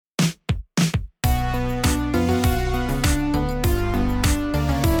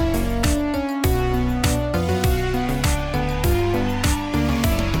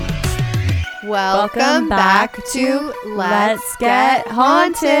Welcome back to Let's Get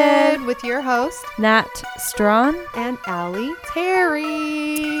Haunted with your host, Nat Strawn and Allie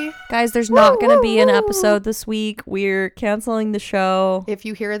Terry. Guys, there's not going to be an episode this week. We're canceling the show. If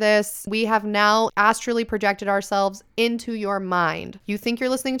you hear this, we have now astrally projected ourselves into your mind. You think you're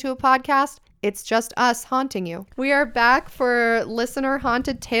listening to a podcast? It's just us haunting you. We are back for Listener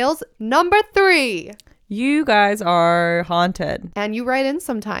Haunted Tales number 3. You guys are haunted. And you write in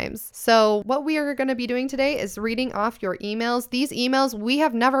sometimes. So what we are going to be doing today is reading off your emails. These emails we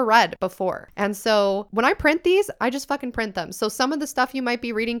have never read before. And so when I print these, I just fucking print them. So some of the stuff you might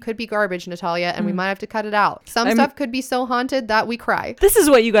be reading could be garbage, Natalia, and we might have to cut it out. Some stuff could be so haunted that we cry. This is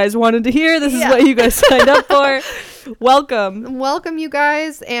what you guys wanted to hear. This is what you guys signed up for. Welcome. Welcome, you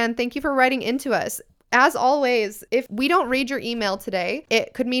guys, and thank you for writing into us. As always, if we don't read your email today,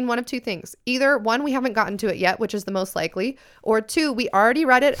 it could mean one of two things. Either one, we haven't gotten to it yet, which is the most likely, or two, we already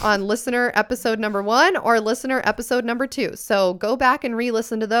read it on listener episode number 1 or listener episode number 2. So go back and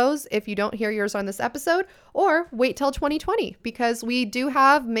re-listen to those if you don't hear yours on this episode, or wait till 2020 because we do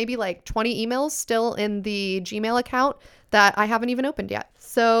have maybe like 20 emails still in the Gmail account that I haven't even opened yet.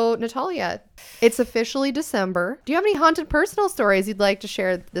 So Natalia, it's officially December. Do you have any haunted personal stories you'd like to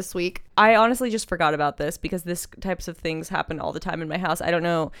share this week? I honestly just forgot about this because this types of things happen all the time in my house. I don't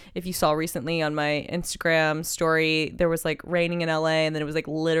know if you saw recently on my Instagram story, there was like raining in LA and then it was like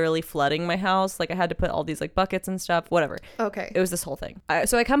literally flooding my house. Like I had to put all these like buckets and stuff, whatever. Okay. It was this whole thing.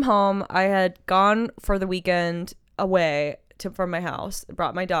 So I come home. I had gone for the weekend away from my house.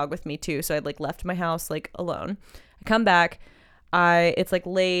 Brought my dog with me too. So I'd like left my house like alone. I come back. It's like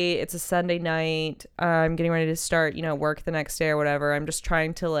late. It's a Sunday night. I'm getting ready to start, work the next day or whatever. I'm just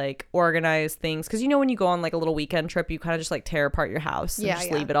trying to like organize things. Cause when you go on like a little weekend trip, you kind of just like tear apart your house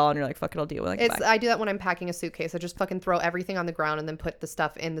and leave it all. And you're like, fuck it, I'll deal with it. I do that when I'm packing a suitcase. I just fucking throw everything on the ground and then put the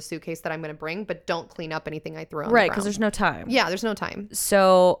stuff in the suitcase that I'm going to bring, but don't clean up anything I throw on the ground. Right. Cause there's no time. Yeah. There's no time.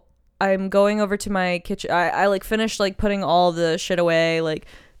 So I'm going over to my kitchen. I like finished like putting all the shit away, like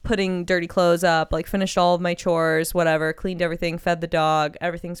putting dirty clothes up, like finished all of my chores, whatever, cleaned everything, fed the dog,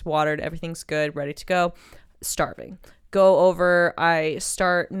 everything's watered, everything's good, ready to go. Starving. Go over, I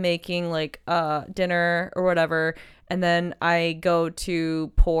start making like dinner or whatever, and then I go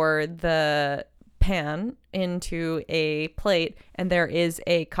to pour the pan into a plate and there is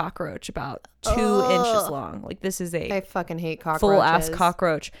a cockroach about 2 inches long. Like this is I fucking hate cockroaches. Full ass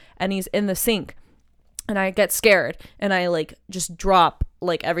cockroach, and he's in the sink. And I get scared and I like just drop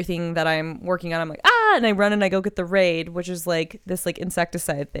like everything that I'm working on. I'm like, and I run and I go get the Raid, which is like this like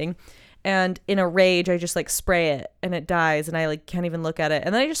insecticide thing. And in a rage, I just like spray it and it dies and I like can't even look at it.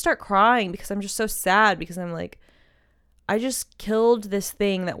 And then I just start crying because I'm just so sad because I'm like, I just killed this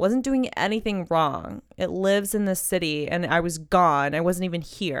thing that wasn't doing anything wrong. It lives in this city and I was gone. I wasn't even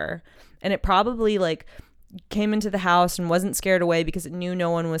here. And it probably like came into the house and wasn't scared away because it knew no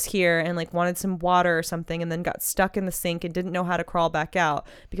one was here and like wanted some water or something and then got stuck in the sink and didn't know how to crawl back out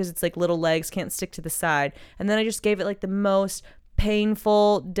because it's like little legs can't stick to the side. And then I just gave it like the most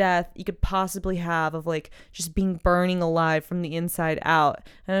painful death you could possibly have of like just being burning alive from the inside out.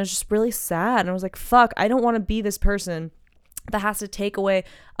 And I was just really sad. And I was like, fuck, I don't want to be this person that has to take away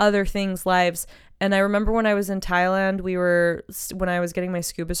other things' lives. And I remember when I was in Thailand, when I was getting my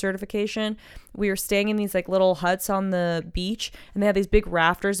scuba certification, we were staying in these like little huts on the beach and they had these big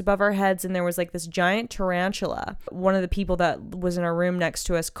rafters above our heads and there was like this giant tarantula. One of the people that was in our room next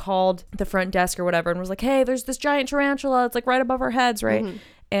to us called the front desk or whatever and was like, hey, there's this giant tarantula. It's like right above our heads, right? Mm-hmm.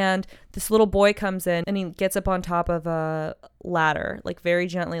 And this little boy comes in and he gets up on top of a ladder, like very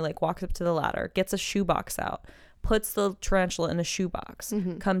gently, like walks up to the ladder, gets a shoebox out, puts the tarantula in a shoebox,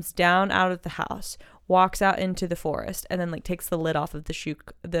 comes down out of the house, walks out into the forest, and then like takes the lid off of the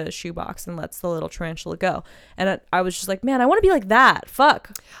shoebox and lets the little tarantula go. And I was just like, man, I want to be like that.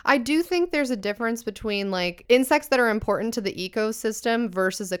 Fuck. I do think there's a difference between like insects that are important to the ecosystem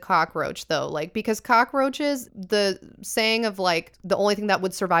versus a cockroach though. Like because cockroaches, the saying of like the only thing that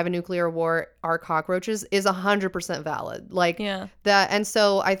would survive a nuclear war are cockroaches is 100% valid. Like that. And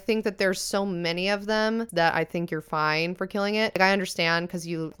so I think that there's so many of them that I think you're fine for killing it. Like I understand because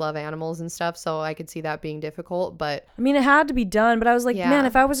you love animals and stuff. So I could see that being difficult, but I mean, it had to be done, but I was like, man,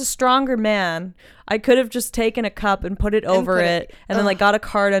 if I was a stronger man, I could have just taken a cup and put it over it and then like got a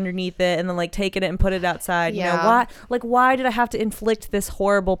card underneath it and then like taken it and put it outside. Why did I have to inflict this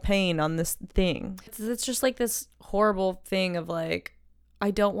horrible pain on this thing? It's just like this horrible thing of like,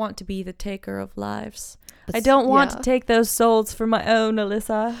 I don't want to be the taker of lives. I don't want to take those souls for my own,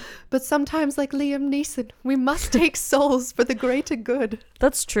 Alyssa. But sometimes, like Liam Neeson, we must take souls for the greater good.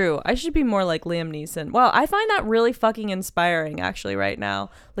 That's true. I should be more like Liam Neeson. Wow, I find that really fucking inspiring, actually, right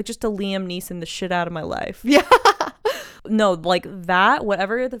now. Like, just to Liam Neeson the shit out of my life. Yeah. No, like that,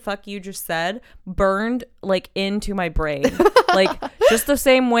 whatever the fuck you just said, burned, like, into my brain. Like, just the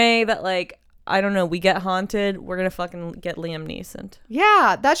same way that, like, I don't know, we get haunted, we're gonna fucking get Liam Neeson.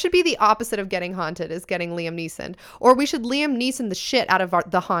 Yeah, that should be the opposite of getting haunted, is getting Liam Neeson. Or we should Liam Neeson the shit out of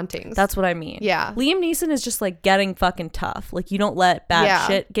the hauntings. That's what I mean. Yeah. Liam Neeson is just like getting fucking tough. Like, you don't let bad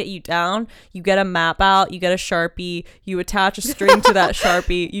shit get you down. You get a map out, you get a Sharpie, you attach a string to that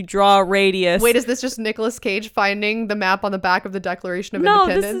Sharpie, you draw a radius. Wait, is this just Nicolas Cage finding the map on the back of the Declaration of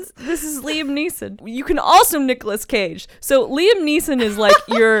Independence? No, this is Liam Neeson. You can also Nicolas Cage. So Liam Neeson is like,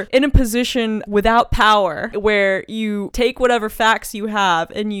 you're in a position without power where you take whatever facts you have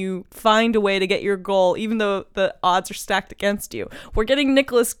and you find a way to get your goal even though the odds are stacked against you. We're getting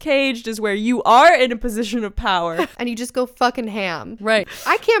Nicolas Caged is where you are in a position of power and you just go fucking ham. Right.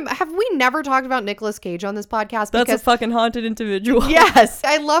 Have we never talked about Nicolas Cage on this podcast? That's a fucking haunted individual. Yes.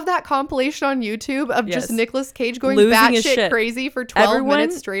 I love that compilation on YouTube of just Nicolas Cage going batshit crazy for 12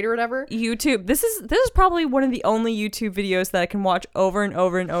 minutes straight or whatever. YouTube. This is probably one of the only YouTube videos that I can watch over and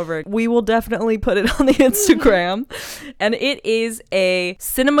over and over. We will definitely put it on the Instagram. And it is a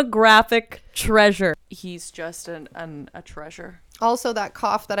cinematographic treasure. He's just a treasure. Also, that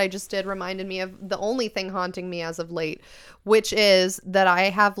cough that I just did reminded me of the only thing haunting me as of late, which is that I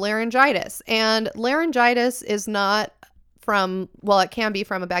have laryngitis. And laryngitis is not it can be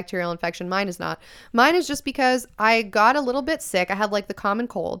from a bacterial infection. Mine is not. Mine is just because I got a little bit sick. I had like the common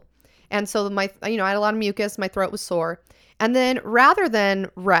cold. And so I had a lot of mucus. My throat was sore. And then rather than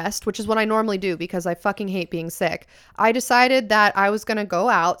rest, which is what I normally do because I fucking hate being sick, I decided that I was going to go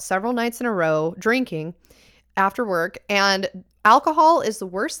out several nights in a row drinking after work. And alcohol is the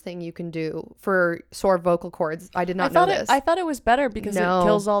worst thing you can do for sore vocal cords. I did not know this. I thought it was better because it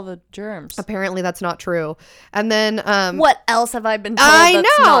kills all the germs. Apparently that's not true. And then what else have I been told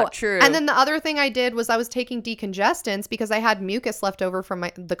that's not true? And then the other thing I did was I was taking decongestants because I had mucus left over from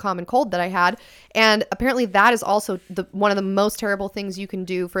the common cold that I had. And apparently that is also one of the most terrible things you can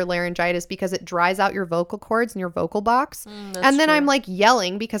do for laryngitis because it dries out your vocal cords and your vocal box. And then I'm like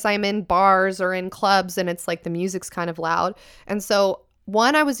yelling because I'm in bars or in clubs and it's like the music's kind of loud. And so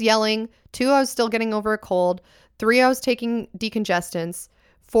 1, I was yelling, 2, I was still getting over a cold, 3, I was taking decongestants,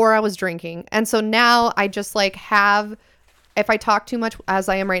 4, I was drinking. And so now I just like if I talk too much as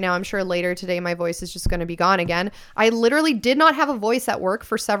I am right now, I'm sure later today my voice is just going to be gone again. I literally did not have a voice at work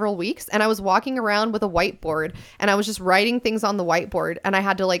for several weeks and I was walking around with a whiteboard and I was just writing things on the whiteboard and I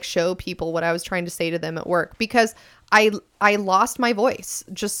had to like show people what I was trying to say to them at work because I lost my voice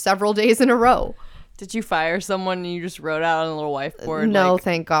just several days in a row. Did you fire someone and you just wrote out on a little whiteboard? No,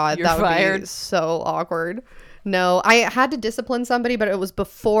 thank God. That would be so awkward. No, I had to discipline somebody, but it was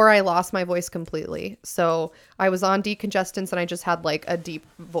before I lost my voice completely. So I was on decongestants and I just had like a deep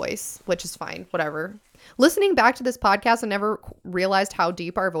voice, which is fine. Whatever. Listening back to this podcast, I never realized how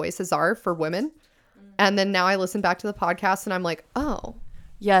deep our voices are for women. And then now I listen back to the podcast and I'm like, oh.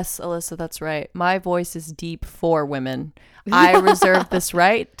 Yes, Alyssa, that's right. My voice is deep for women. I reserve this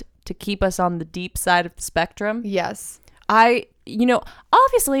right to keep us on the deep side of the spectrum. Yes.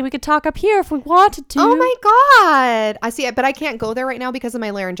 Obviously we could talk up here if we wanted to. Oh my God. I see it, but I can't go there right now because of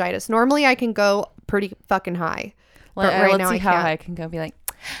my laryngitis. Normally I can go pretty fucking high. But right now, let's see how high I can go. Be like,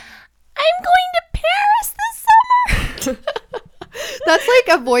 I'm going to Paris this summer. That's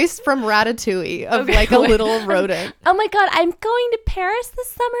like a voice from Ratatouille of like a little rodent. Oh my God, I'm going to Paris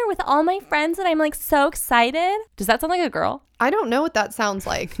this summer with all my friends and I'm like so excited. Does that sound like a girl? I don't know what that sounds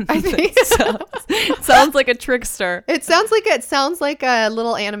like. I think it sounds like a trickster. It sounds like a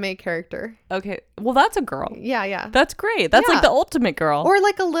little anime character. Okay. Well, that's a girl. Yeah. That's great. That's like the ultimate girl. Or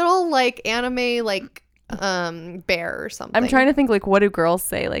like a little like anime like bear or something. I'm trying to think like what do girls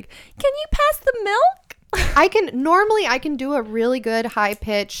say? Like, can you pass the milk? I can do a really good high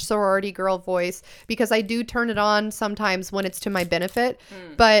pitched sorority girl voice because I do turn it on sometimes when it's to my benefit.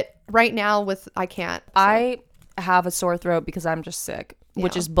 But right now I can't. So. I have a sore throat because I'm just sick,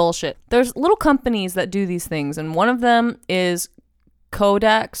 which is bullshit. There's little companies that do these things, and one of them is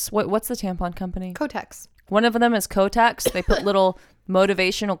Codex. What's the tampon company? Kotex. One of them is Kotex. They put little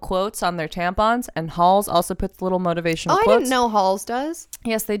motivational quotes on their tampons, and Halls also puts little motivational quotes. I didn't know Halls does.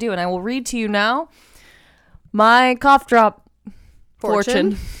 Yes, they do, and I will read to you now. My cough drop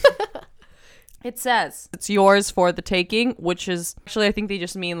fortune. It says it's yours for the taking, which is actually, I think they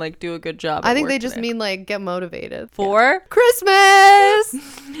just mean like do a good job. I think they just mean like get motivated. For Christmas!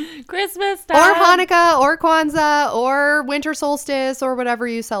 Christmas time. Or Hanukkah or Kwanzaa or winter solstice or whatever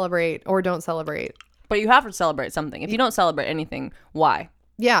you celebrate or don't celebrate. But you have to celebrate something. If you don't celebrate anything, why?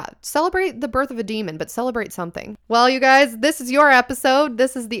 Yeah, celebrate the birth of a demon, but celebrate something. Well, you guys, this is your episode.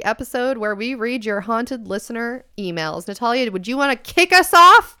 This is the episode where we read your haunted listener emails. Natalia, would you want to kick us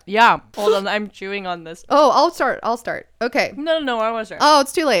off? Yeah. Hold on. I'm chewing on this. Oh, I'll start. Okay. No, I want to start. Oh,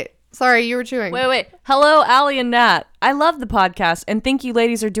 it's too late. Sorry, you were chewing. Wait. Hello, Allie and Nat. I love the podcast and think you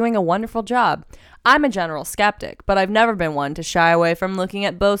ladies are doing a wonderful job. I'm a general skeptic, but I've never been one to shy away from looking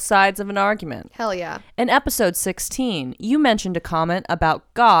at both sides of an argument. Hell yeah. In episode 16, you mentioned a comment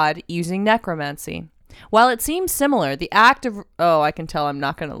about God using necromancy. While it seems similar, the act of... Oh, I can tell I'm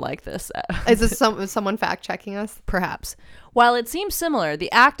not going to like this. Is this someone fact-checking us? Perhaps. While it seems similar,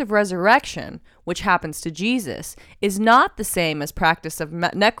 the act of resurrection, which happens to Jesus, is not the same as practice of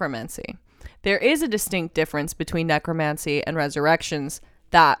necromancy. There is a distinct difference between necromancy and resurrections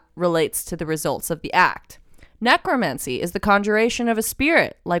that relates to the results of the act. Necromancy is the conjuration of a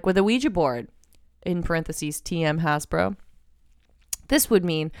spirit, like with a Ouija board, in parentheses TM Hasbro. This would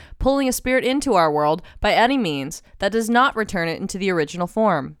mean pulling a spirit into our world by any means that does not return it into the original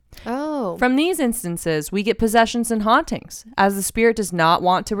form. Oh. From these instances, we get possessions and hauntings, as the spirit does not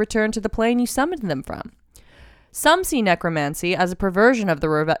want to return to the plane you summoned them from. Some see necromancy as a perversion of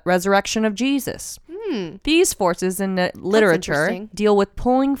the resurrection of Jesus. These forces in literature deal with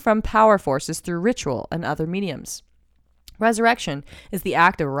pulling from power forces through ritual and other mediums. Resurrection is the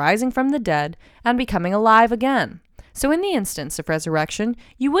act of rising from the dead and becoming alive again. So in the instance of resurrection,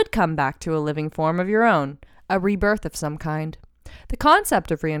 you would come back to a living form of your own, a rebirth of some kind. The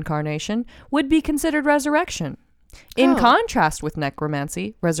concept of reincarnation would be considered resurrection. In contrast with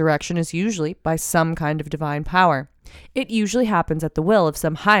necromancy, resurrection is usually by some kind of divine power. It usually happens at the will of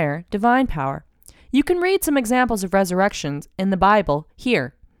some higher divine power. You can read some examples of resurrections in the Bible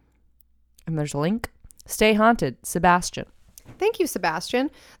here. And there's a link. Stay haunted, Sebastian. Thank you, Sebastian.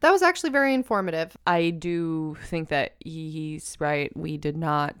 That was actually very informative. I do think that he's right. We did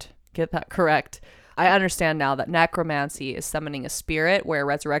not get that correct. I understand now that necromancy is summoning a spirit, where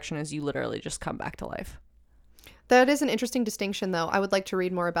resurrection is you literally just come back to life. That is an interesting distinction, though. I would like to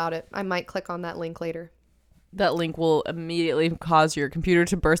read more about it. I might click on that link later. That link will immediately cause your computer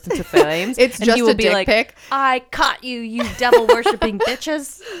to burst into flames. It's and just he will a be dick like, pic. I caught you, you devil-worshipping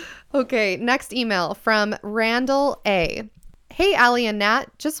bitches. Okay, next email from Randall A. Hey, Allie and Nat.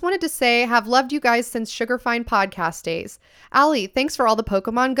 Just wanted to say, have loved you guys since Sugarfine podcast days. Allie, thanks for all the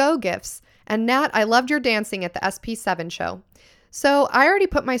Pokemon Go gifts. And Nat, I loved your dancing at the SP7 show. So I already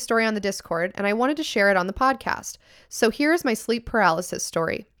put my story on the Discord, and I wanted to share it on the podcast. So here's my sleep paralysis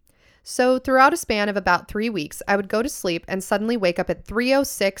story. So throughout a span of about 3 weeks, I would go to sleep and suddenly wake up at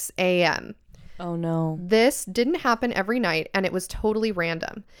 3:06 a.m. Oh no. This didn't happen every night, and it was totally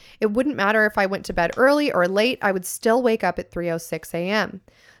random. It wouldn't matter if I went to bed early or late, I would still wake up at 3:06 a.m.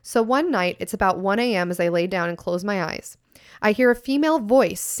 So one night, it's about 1 a.m. as I lay down and close my eyes. I hear a female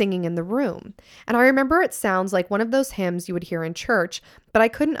voice singing in the room, and I remember it sounds like one of those hymns you would hear in church, but I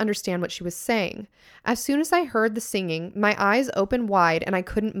couldn't understand what she was saying. As soon as I heard the singing, my eyes opened wide and I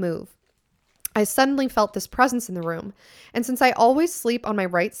couldn't move. I suddenly felt this presence in the room, and since I always sleep on my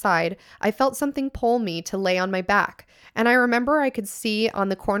right side, I felt something pull me to lay on my back, and I remember I could see on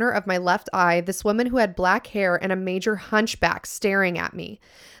the corner of my left eye this woman who had black hair and a major hunchback staring at me.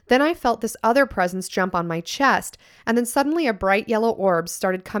 Then I felt this other presence jump on my chest, and then suddenly a bright yellow orb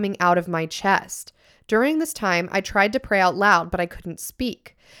started coming out of my chest. During this time, I tried to pray out loud, but I couldn't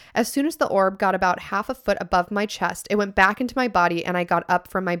speak. As soon as the orb got about half a foot above my chest, it went back into my body and I got up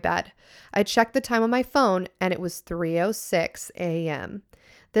from my bed. I checked the time on my phone and it was 3:06 a.m.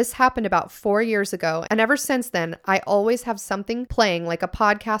 This happened about 4 years ago, and ever since then, I always have something playing like a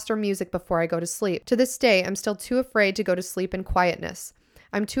podcast or music before I go to sleep. To this day, I'm still too afraid to go to sleep in quietness.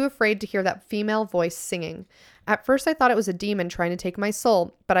 I'm too afraid to hear that female voice singing. At first, I thought it was a demon trying to take my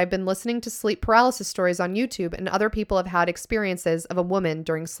soul, but I've been listening to sleep paralysis stories on YouTube, and other people have had experiences of a woman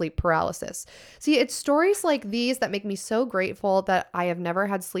during sleep paralysis. See, it's stories like these that make me so grateful that I have never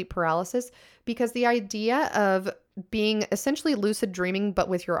had sleep paralysis, because the idea of being essentially lucid dreaming but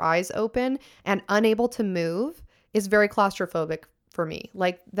with your eyes open and unable to move is very claustrophobic for me.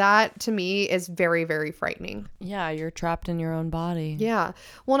 Like, that to me is very, very frightening. Yeah, you're trapped in your own body. Yeah.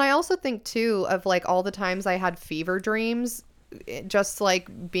 Well, and I also think too of like all the times I had fever dreams just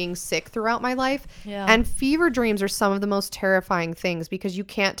like being sick throughout my life. Yeah. And fever dreams are some of the most terrifying things because you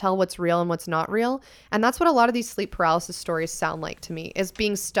can't tell what's real and what's not real. And that's what a lot of these sleep paralysis stories sound like to me, is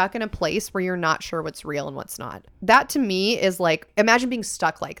being stuck in a place where you're not sure what's real and what's not. That to me is like, imagine being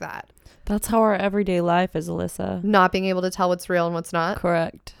stuck like that. That's how our everyday life is, Alyssa. Not being able to tell what's real and what's not.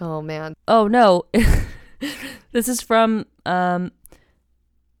 Correct. Oh, man. Oh, no. This is from, the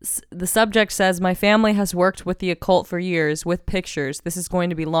subject says, my family has worked with the occult for years with pictures. This is going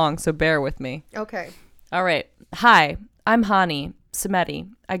to be long, so bear with me. Okay. All right. Hi, I'm Hani Samedi.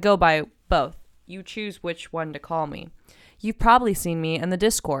 I go by both. You choose which one to call me. You've probably seen me in the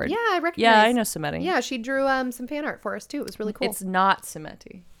Discord. Yeah, I recognize. Yeah, I know Samedi. Yeah, she drew some fan art for us, too. It was really cool. It's not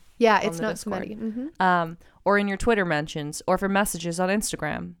Samedi. Yeah, it's the not Discord. Samedi. Or in your Twitter mentions, or for messages on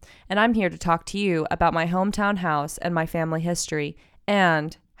Instagram. And I'm here to talk to you about my hometown house and my family history,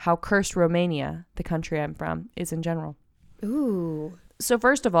 and how cursed Romania, the country I'm from, is in general. Ooh. So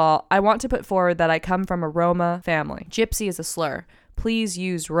first of all, I want to put forward that I come from a Roma family. Gypsy is a slur. Please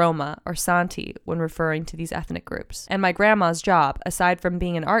use Roma or Santi when referring to these ethnic groups. And my grandma's job, aside from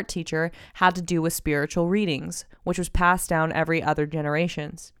being an art teacher, had to do with spiritual readings, which was passed down every other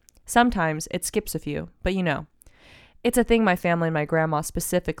generations. Sometimes it skips a few, but you know. It's a thing my family and my grandma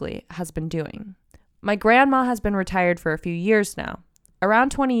specifically has been doing. My grandma has been retired for a few years now.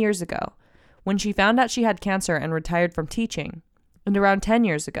 Around 20 years ago, when she found out she had cancer and retired from teaching, and around 10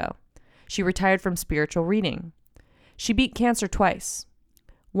 years ago, she retired from spiritual reading. She beat cancer twice.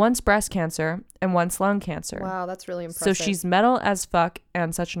 Once breast cancer and once lung cancer. Wow, that's really impressive. So she's metal as fuck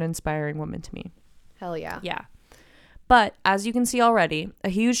and such an inspiring woman to me. Hell yeah. Yeah. But as you can see already, a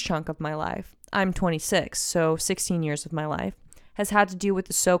huge chunk of my life, I'm 26, so 16 years of my life, has had to do with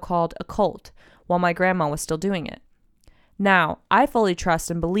the so-called occult while my grandma was still doing it. Now, I fully trust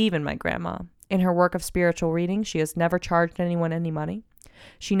and believe in my grandma. In her work of spiritual reading, she has never charged anyone any money.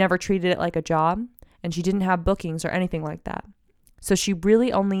 She never treated it like a job, and she didn't have bookings or anything like that. So she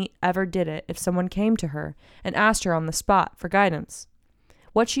really only ever did it if someone came to her and asked her on the spot for guidance.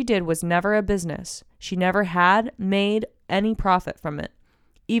 What she did was never a business. She never had made any profit from it.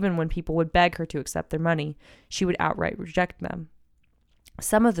 Even when people would beg her to accept their money, she would outright reject them.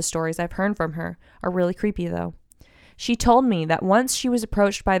 Some of the stories I've heard from her are really creepy, though. She told me that once she was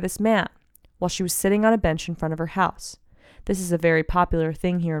approached by this man while she was sitting on a bench in front of her house. This is a very popular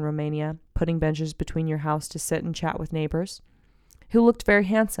thing here in Romania, putting benches between your house to sit and chat with neighbors, who looked very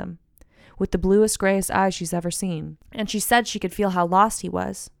handsome, with the bluest, grayest eyes she's ever seen. And she said she could feel how lost he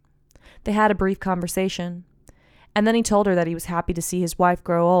was. They had a brief conversation, and then he told her that he was happy to see his wife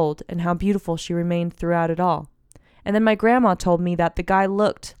grow old and how beautiful she remained throughout it all. And then my grandma told me that the guy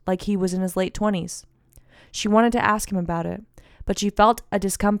looked like he was in his late 20s. She wanted to ask him about it, but she felt a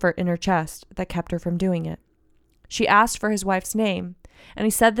discomfort in her chest that kept her from doing it. She asked for his wife's name, and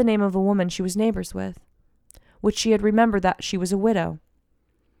he said the name of a woman she was neighbors with, which she had remembered that she was a widow.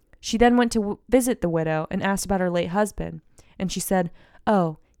 She then went to visit the widow and asked about her late husband, and she said,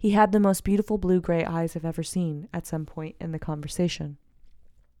 "Oh, he had the most beautiful blue-gray eyes I've ever seen," at some point in the conversation.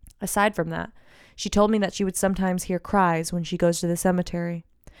 Aside from that, she told me that she would sometimes hear cries when she goes to the cemetery.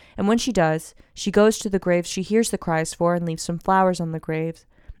 And when she does, she goes to the graves she hears the cries for and leaves some flowers on the graves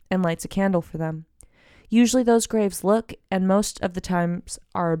and lights a candle for them. Usually those graves look, and most of the times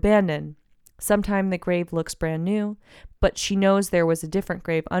are abandoned. Sometimes the grave looks brand new, but she knows there was a different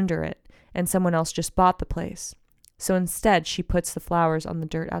grave under it, and someone else just bought the place. So instead, she puts the flowers on the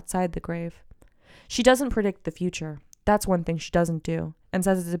dirt outside the grave. She doesn't predict the future. That's one thing she doesn't do, and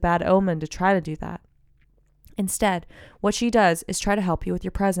says it's a bad omen to try to do that. Instead, what she does is try to help you with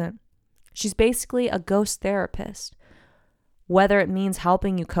your present. She's basically a ghost therapist, whether it means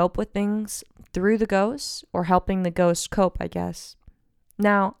helping you cope with things through the ghosts or helping the ghost cope, I guess.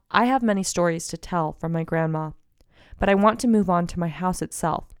 Now, I have many stories to tell from my grandma, but I want to move on to my house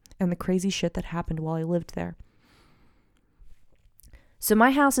itself and the crazy shit that happened while I lived there. So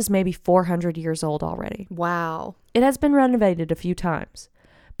my house is maybe 400 years old already. Wow. It has been renovated a few times,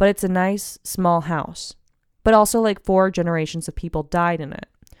 but it's a nice, small house. But also like 4 generations of people died in it,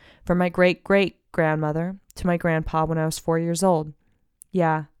 from my great-great-grandmother to my grandpa when I was 4 years old.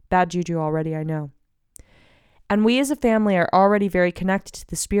 Yeah, bad juju already, I know. And we as a family are already very connected to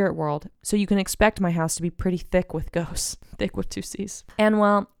the spirit world, so you can expect my house to be pretty thick with ghosts. Thick with 2 C's. And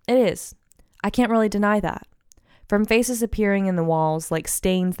well, it is. I can't really deny that. From faces appearing in the walls like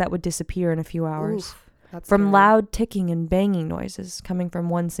stains that would disappear in a few hours. Oof, that's From scary. loud ticking and banging noises coming from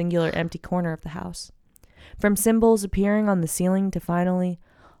one singular empty corner of the house. From symbols appearing on the ceiling to finally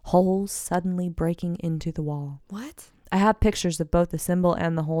holes suddenly breaking into the wall. What? I have pictures of both the symbol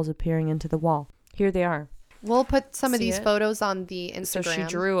and the holes appearing into the wall. Here they are. We'll put some of See these it? photos on the Instagram. So she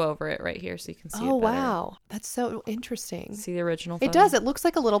drew over it right here so you can see it Oh, better. wow. That's so interesting. See the original photo? It does. It looks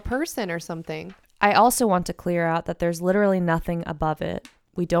like a little person or something. I also want to clear out that there's literally nothing above it.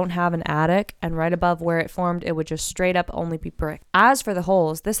 We don't have an attic, and right above where it formed, it would just straight up only be brick. As for the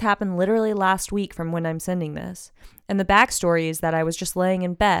holes, this happened literally last week from when I'm sending this. And the backstory is that I was just laying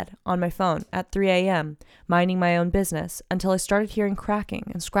in bed on my phone at 3 a.m., minding my own business, until I started hearing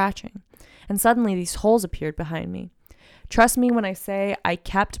cracking and scratching. And suddenly these holes appeared behind me. Trust me when I say I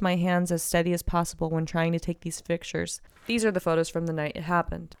kept my hands as steady as possible when trying to take these pictures. These are the photos from the night it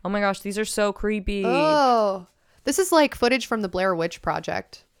happened. Oh my gosh, these are so creepy. Oh, this is like footage from the Blair Witch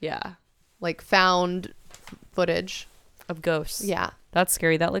Project. Yeah. Like found footage. Of ghosts. Yeah. That's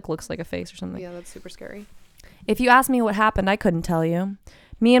scary. That like looks like a face or something. Yeah, that's super scary. If you ask me what happened, I couldn't tell you.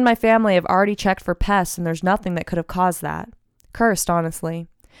 Me and my family have already checked for pests and there's nothing that could have caused that. Cursed, honestly.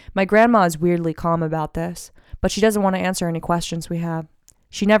 My grandma is weirdly calm about this, but she doesn't want to answer any questions we have.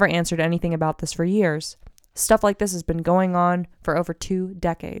 She never answered anything about this for years. Stuff like this has been going on for over 2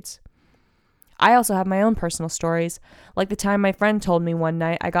 decades. I also have my own personal stories, like the time my friend told me one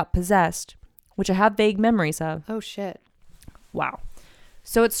night I got possessed, which I have vague memories of. Oh, shit. Wow.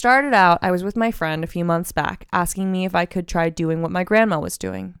 So it started out, I was with my friend a few months back, asking me if I could try doing what my grandma was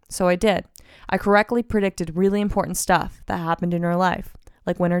doing. So I did. I correctly predicted really important stuff that happened in her life,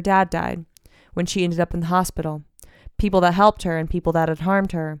 like when her dad died, when she ended up in the hospital, people that helped her and people that had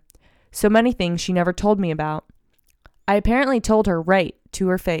harmed her. So many things she never told me about. I apparently told her right to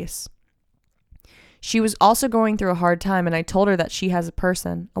her face. She was also going through a hard time, and I told her that she has a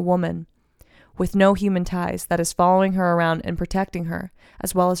person, a woman, with no human ties, that is following her around and protecting her,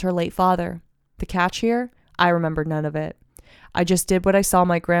 as well as her late father. The catch here? I remember none of it. I just did what I saw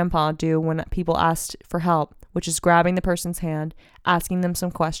my grandpa do when people asked for help, which is grabbing the person's hand, asking them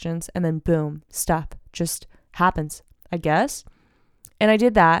some questions, and then boom, stuff just happens, I guess. And I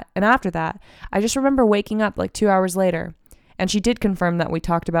did that, and after that, I just remember waking up like 2 hours later, and she did confirm that we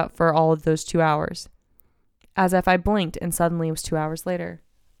talked about for all of those 2 hours. As if I blinked and suddenly it was 2 hours later.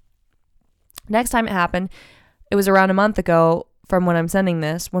 Next time it happened, it was around a month ago from when I'm sending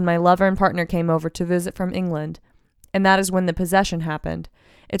this, when my lover and partner came over to visit from England. And that is when the possession happened.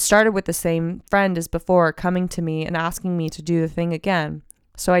 It started with the same friend as before coming to me and asking me to do the thing again.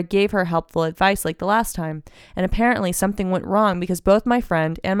 So I gave her helpful advice like the last time. And apparently something went wrong because both my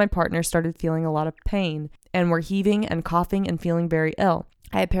friend and my partner started feeling a lot of pain and were heaving and coughing and feeling very ill.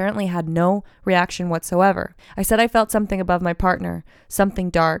 I apparently had no reaction whatsoever. I said I felt something above my partner, something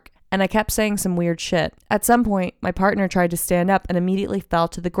dark, and I kept saying some weird shit. At some point, my partner tried to stand up and immediately fell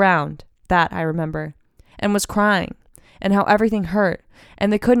to the ground. That I remember. And was crying. And how everything hurt.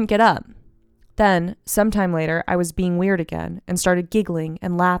 And they couldn't get up. Then, sometime later, I was being weird again and started giggling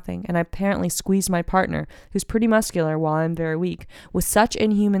and laughing, and I apparently squeezed my partner, who's pretty muscular while I'm very weak, with such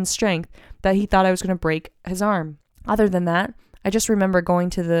inhuman strength that he thought I was going to break his arm. Other than that, I just remember going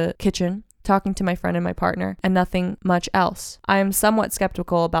to the kitchen, talking to my friend and my partner, and nothing much else. I am somewhat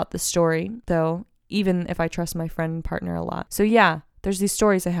skeptical about this story, though, even if I trust my friend and partner a lot. So yeah, there's these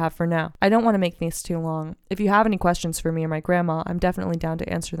stories I have for now. I don't want to make this too long. If you have any questions for me or my grandma, I'm definitely down to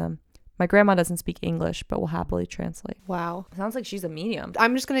answer them. My grandma doesn't speak English, but will happily translate. Wow. Sounds like she's a medium.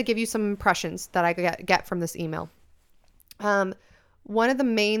 I'm just going to give you some impressions that I get from this email. One of the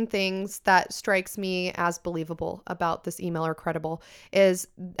main things that strikes me as believable about this email or credible is,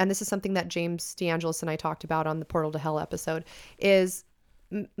 and this is something that James DeAngelis and I talked about on the Portal to Hell episode, is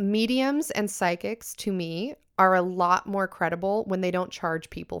mediums and psychics to me are a lot more credible when they don't charge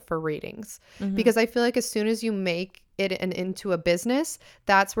people for readings. Mm-hmm. Because I feel like as soon as you make it into a business,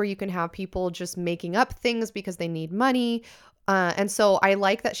 that's where you can have people just making up things because they need money. And so I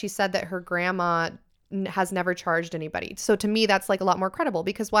like that she said that her grandma has never charged anybody. So to me, that's like a lot more credible,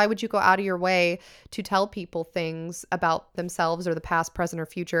 because why would you go out of your way to tell people things about themselves or the past, present, or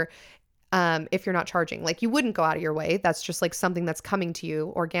future if you're not charging? Like, you wouldn't go out of your way. That's just like something that's coming to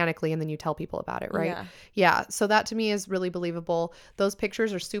you organically, and then you tell people about it, right? Yeah. So that to me is really believable. Those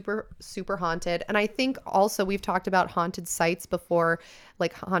pictures are super, super haunted. And I think also we've talked about haunted sites before,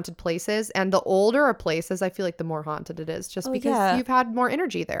 like haunted places. And the older a place is, I feel like the more haunted it is, just because you've had more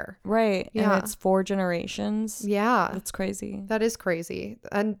energy there. Right. Yeah. And it's 4 generations. Yeah. That's crazy. That is crazy.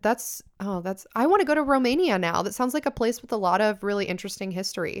 And I want to go to Romania now. That sounds like a place with a lot of really interesting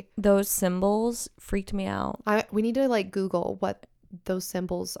history. Those symbols freaked me out. We need to like Google what those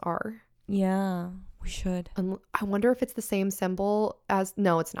symbols are. Yeah, we should. I wonder if it's the same symbol as,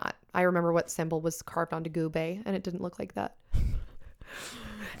 no, it's not. I remember what symbol was carved onto Gubei, and it didn't look like that.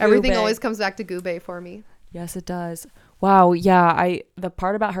 Everything always comes back to Gubei for me. Yes, it does. Wow, yeah, the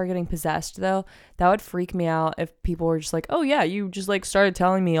part about her getting possessed though, that would freak me out if people were just like, "Oh yeah, you just like started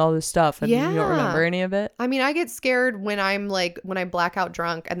telling me all this stuff and you don't remember Yeah. any of it." I mean, I get scared when when I black out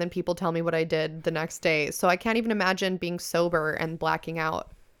drunk and then people tell me what I did the next day. So I can't even imagine being sober and blacking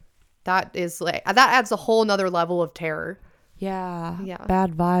out. That adds a whole nother level of terror. Yeah. Yeah.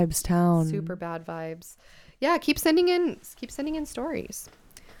 Bad vibes town. Super bad vibes. Yeah, keep sending in stories.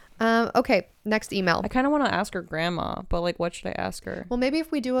 Okay, next email. I kind of want to ask her grandma, but like, what should I ask her? Well, maybe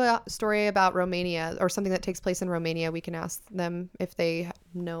if we do a story about Romania or something that takes place in Romania, we can ask them if they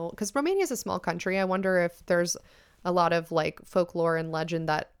know, because Romania is a small country. I wonder if there's a lot of like folklore and legend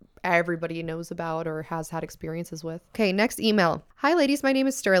that everybody knows about or has had experiences with. Okay, next email. Hi, ladies. My name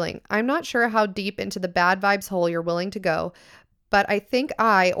is Sterling. I'm not sure how deep into the bad vibes hole you're willing to go, but I think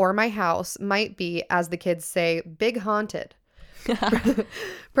I or my house might be, as the kids say, big haunted.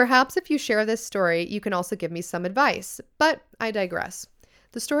 Perhaps if you share this story, you can also give me some advice, but I digress.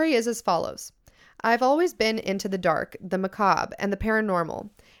 The story is as follows. I've always been into the dark, the macabre, and the paranormal,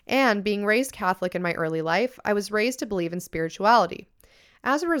 and being raised Catholic in my early life, I was raised to believe in spirituality.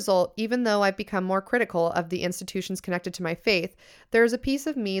 As a result, even though I've become more critical of the institutions connected to my faith, there is a piece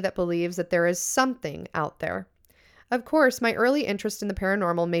of me that believes that there is something out there. Of course, my early interest in the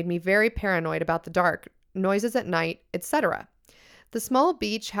paranormal made me very paranoid about the dark, noises at night, etc. The small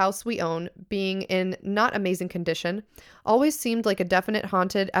beach house we own, being in not amazing condition, always seemed like a definite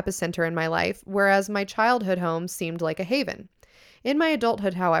haunted epicenter in my life, whereas my childhood home seemed like a haven. In my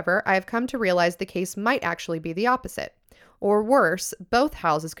adulthood, however, I have come to realize the case might actually be the opposite. Or worse, both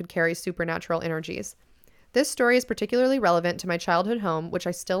houses could carry supernatural energies. This story is particularly relevant to my childhood home, which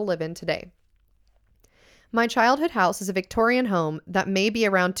I still live in today. My childhood house is a Victorian home that may be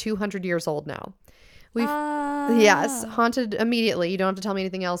around 200 years old now. Yes, haunted immediately. You don't have to tell me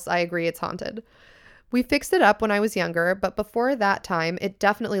anything else. I agree, it's haunted. We fixed it up when I was younger, but before that time, it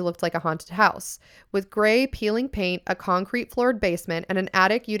definitely looked like a haunted house, with gray peeling paint, a concrete floored basement, and an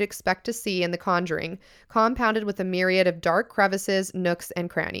attic you'd expect to see in The Conjuring, compounded with a myriad of dark crevices, nooks, and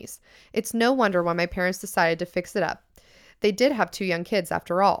crannies. It's no wonder why my parents decided to fix it up. They did have 2 young kids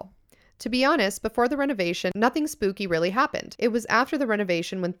after all. To be honest, before the renovation, nothing spooky really happened. It was after the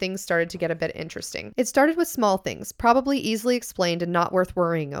renovation when things started to get a bit interesting. It started with small things, probably easily explained and not worth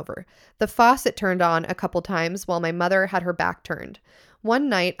worrying over. The faucet turned on a couple times while my mother had her back turned. One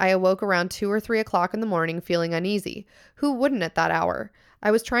night, I awoke around 2 or 3 o'clock in the morning feeling uneasy. Who wouldn't at that hour? I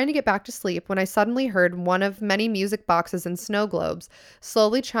was trying to get back to sleep when I suddenly heard one of many music boxes and snow globes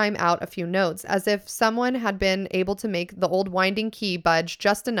slowly chime out a few notes, as if someone had been able to make the old winding key budge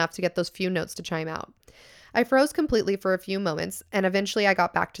just enough to get those few notes to chime out. I froze completely for a few moments, and eventually I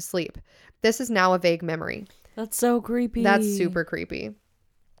got back to sleep. This is now a vague memory. That's so creepy. That's super creepy.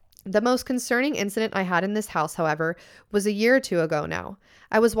 The most concerning incident I had in this house, however, was a year or 2 ago now.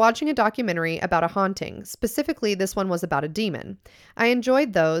 I was watching a documentary about a haunting. Specifically, this one was about a demon. I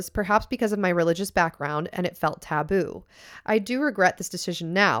enjoyed those, perhaps because of my religious background, and it felt taboo. I do regret this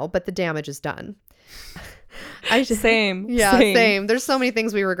decision now, but the damage is done. Same. There's so many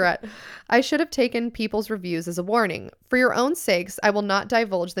things we regret. I should have taken people's reviews as a warning. For your own sakes, I will not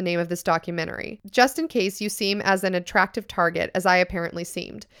divulge the name of this documentary, just in case you seem as an attractive target as I apparently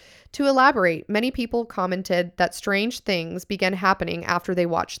seemed. To elaborate, many people commented that strange things began happening after they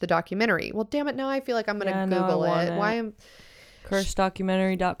watched the documentary. Well, damn it, now I feel like I'm going to Google it. Why am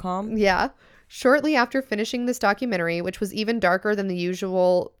CursedDocumentary.com? Yeah. Shortly after finishing this documentary, which was even darker than the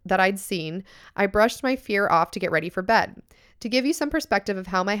usual that I'd seen, I brushed my fear off to get ready for bed. To give you some perspective of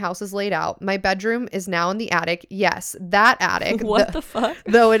how my house is laid out, my bedroom is now in the attic. Yes, that attic. What the fuck?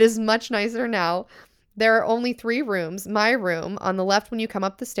 Though it is much nicer now. There are only 3 rooms, my room on the left when you come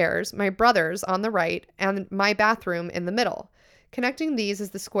up the stairs, my brother's on the right, and my bathroom in the middle. Connecting these is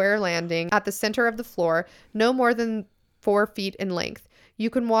the square landing at the center of the floor, no more than 4 feet in length. You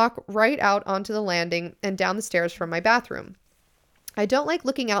can walk right out onto the landing and down the stairs from my bathroom. I don't like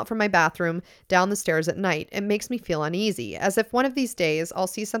looking out from my bathroom down the stairs at night. It makes me feel uneasy, as if one of these days I'll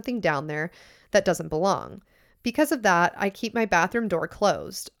see something down there that doesn't belong. Because of that, I keep my bathroom door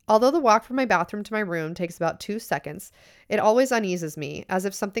closed. Although the walk from my bathroom to my room takes about 2 seconds, it always uneases me, as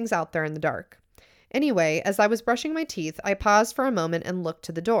if something's out there in the dark. Anyway, as I was brushing my teeth, I paused for a moment and looked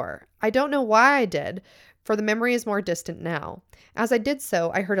to the door. I don't know why I did, for the memory is more distant now. As I did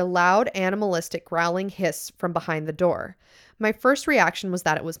so, I heard a loud, animalistic growling hiss from behind the door. My first reaction was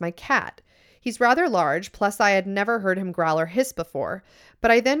that it was my cat. He's rather large, plus I had never heard him growl or hiss before, but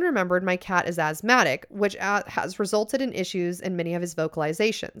I then remembered my cat is asthmatic, which has resulted in issues in many of his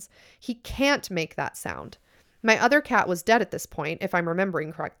vocalizations. He can't make that sound. My other cat was dead at this point, if I'm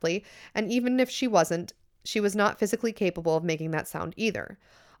remembering correctly, and even if she wasn't, She was not physically capable of making that sound either.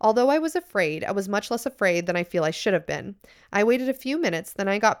 Although I was afraid, I was much less afraid than I feel I should have been. I waited a few minutes, then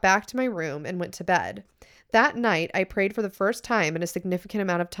I got back to my room and went to bed. That night, I prayed for the first time in a significant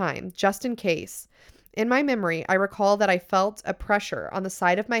amount of time, just in case. In my memory, I recall that I felt a pressure on the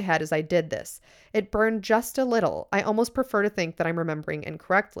side of my head as I did this. It burned just a little. I almost prefer to think that I'm remembering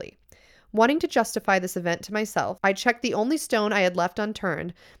incorrectly. Wanting to justify this event to myself, I checked the only stone I had left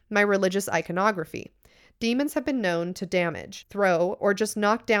unturned, my religious iconography. Demons have been known to damage, throw, or just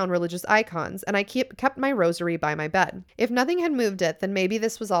knock down religious icons, and I kept my rosary by my bed. If nothing had moved it, then maybe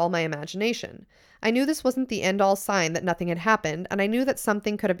this was all my imagination. I knew this wasn't the end-all sign that nothing had happened, and I knew that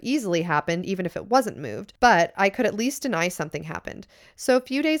something could have easily happened even if it wasn't moved, but I could at least deny something happened. So a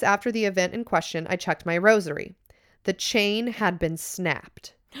few days after the event in question, I checked my rosary. The chain had been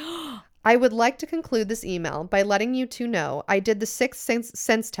snapped. I would like to conclude this email by letting you two know I did the sixth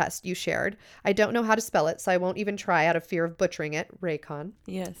sense test you shared. I don't know how to spell it, so I won't even try out of fear of butchering it. Raycon.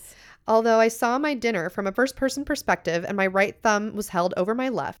 Yes. Although I saw my dinner from a first-person perspective and my right thumb was held over my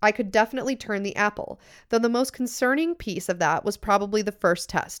left, I could definitely turn the apple, though the most concerning piece of that was probably the first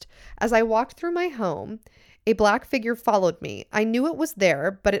test. As I walked through my home, a black figure followed me. I knew it was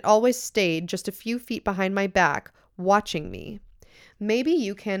there, but it always stayed just a few feet behind my back, watching me. Maybe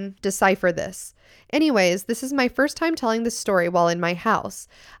you can decipher this. Anyways, this is my first time telling this story while in my house.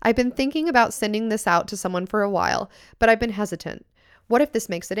 I've been thinking about sending this out to someone for a while, but I've been hesitant. What if this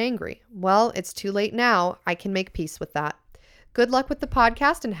makes it angry? Well, it's too late now. I can make peace with that. Good luck with the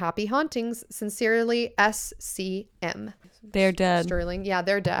podcast and happy hauntings. Sincerely, SCM. They're dead. Sterling. Yeah,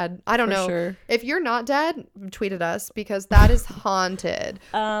 they're dead. I don't know. Sure. If you're not dead, tweet at us because that is haunted.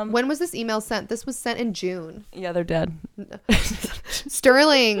 When was this email sent? This was sent in June. Yeah, they're dead.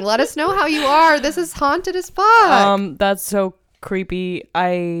 Sterling, let us know how you are. This is haunted as fuck. That's so creepy.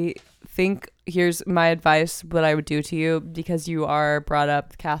 I think here's my advice, what I would do to you, because you are brought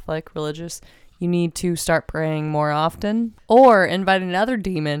up Catholic, religious. You need to start praying more often or invite another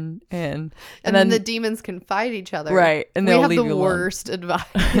demon in. And then the demons can fight each other. Right. And we they'll have leave the you worst advice.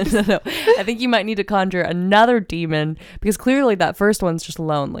 No. I think you might need to conjure another demon because clearly that first one's just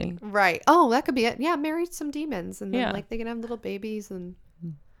lonely. Right. Oh, that could be it. Yeah, marry some demons and then they can have little babies. And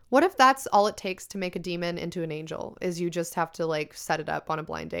what if that's all it takes to make a demon into an angel is you just have to set it up on a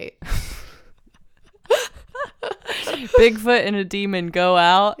blind date? Bigfoot and a demon go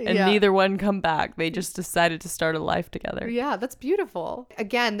out and Yeah. neither one come back. They just decided to start a life together. Yeah, that's beautiful.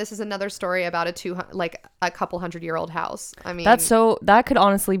 Again, this is another story about a couple 100-year-old house. I mean, That could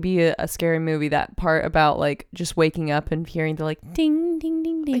honestly be a scary movie. That part about just waking up and hearing the ding ding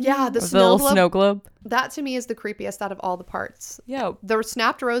ding ding. Yeah, the little snow globe. That to me is the creepiest out of all the parts. Yeah. The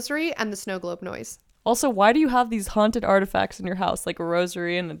snapped rosary and the snow globe noise. Also, why do you have these haunted artifacts in your house, like a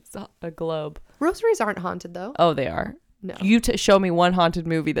rosary and a globe? Rosaries aren't haunted though. Oh, they are. No. You show me one haunted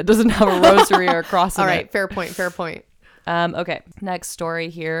movie that doesn't have a rosary or a cross in All it. right, fair point. Okay, next story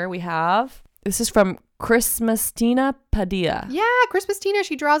here we have. This is from Christmastina Padilla. Yeah, Christmastina.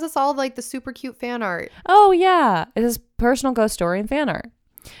 She draws us all the super cute fan art. Oh, yeah. It is personal ghost story and fan art.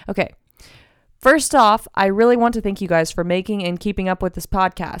 Okay. First off, I really want to thank you guys for making and keeping up with this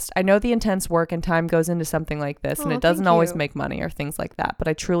podcast. I know the intense work and time goes into something like this, and it doesn't thank always you. make money or things like that, but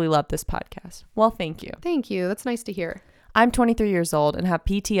I truly love this podcast. Well, thank you. Thank you. That's nice to hear. I'm 23 years old and have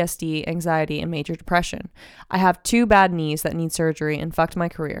PTSD, anxiety, and major depression. I have 2 bad knees that need surgery and fucked my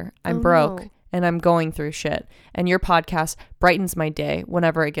career. I'm broke. No. And I'm going through shit. And your podcast brightens my day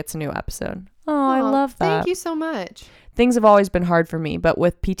whenever it gets a new episode. Oh, I love that. Thank you so much. Things have always been hard for me, but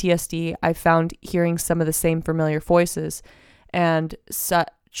with PTSD, I found hearing some of the same familiar voices and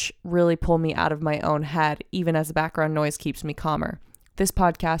such really pull me out of my own head, even as the background noise keeps me calmer. This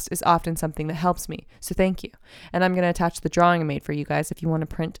podcast is often something that helps me, so thank you. And I'm going to attach the drawing I made for you guys if you want a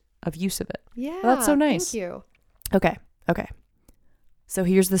print of use of it. Yeah. Well, that's so nice. Thank you. Okay. So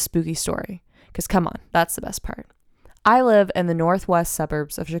here's the spooky story. Because come on, that's the best part. I live in the northwest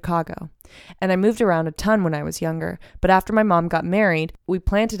suburbs of Chicago, and I moved around a ton when I was younger, but after my mom got married, we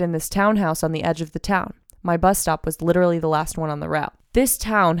planted in this townhouse on the edge of the town. My bus stop was literally the last one on the route. This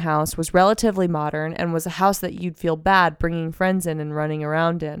townhouse was relatively modern and was a house that you'd feel bad bringing friends in and running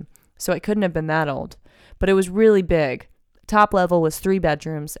around in, so it couldn't have been that old. But it was really big. The top level was 3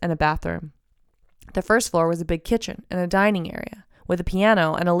 bedrooms and a bathroom. The first floor was a big kitchen and a dining area, with a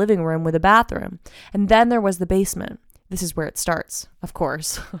piano and a living room with a bathroom. And then there was the basement. This is where it starts, of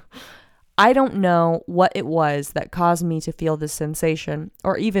course. I don't know what it was that caused me to feel this sensation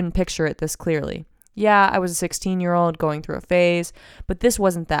or even picture it this clearly. Yeah, I was a 16-year-old going through a phase, but this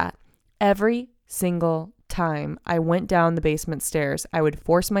wasn't that. Every single time I went down the basement stairs, I would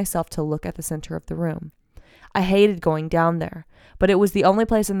force myself to look at the center of the room. I hated going down there, but it was the only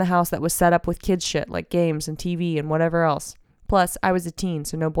place in the house that was set up with kids shit like games and TV and whatever else. Plus, I was a teen,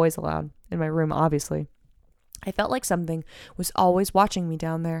 so no boys allowed in my room, obviously. I felt like something was always watching me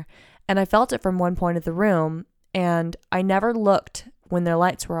down there, and I felt it from one point of the room, and I never looked when their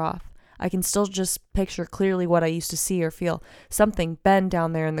lights were off. I can still just picture clearly what I used to see or feel. Something bend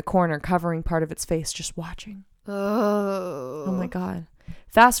down there in the corner, covering part of its face, just watching. Oh my God.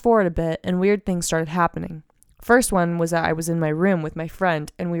 Fast forward a bit, and weird things started happening. First one was that I was in my room with my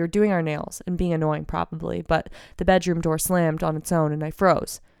friend, and we were doing our nails, and being annoying probably, but the bedroom door slammed on its own, and I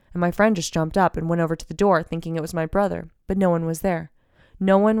froze. And my friend just jumped up and went over to the door, thinking it was my brother, but no one was there.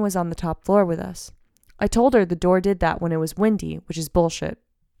 No one was on the top floor with us. I told her the door did that when it was windy, which is bullshit,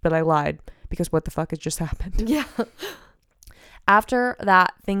 but I lied, because what the fuck has just happened? Yeah. After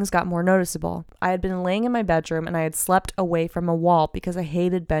that, things got more noticeable. I had been laying in my bedroom and I had slept away from a wall because I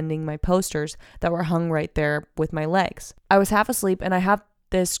hated bending my posters that were hung right there with my legs. I was half asleep and I had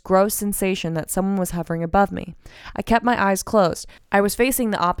this gross sensation that someone was hovering above me. I kept my eyes closed. I was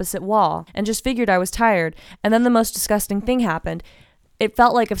facing the opposite wall and just figured I was tired. And then the most disgusting thing happened. It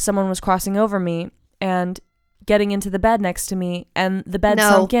felt like if someone was crossing over me and getting into the bed next to me, and the bed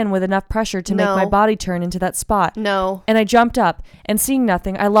sunk in with enough pressure to make my body turn into that spot. No. And I jumped up, and seeing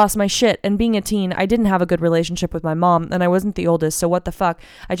nothing, I lost my shit. And being a teen, I didn't have a good relationship with my mom, and I wasn't the oldest, so what the fuck?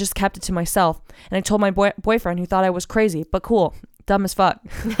 I just kept it to myself. And I told my boyfriend, who thought I was crazy, but cool. Dumb as fuck.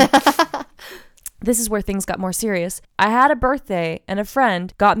 This is where things got more serious. I had a birthday, and a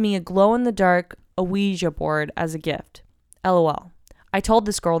friend got me a glow-in-the-dark Ouija board as a gift. LOL. I told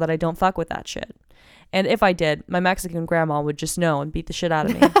this girl that I don't fuck with that shit. And if I did, my Mexican grandma would just know and beat the shit out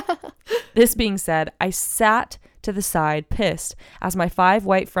of me. This being said, I sat to the side, pissed, as my 5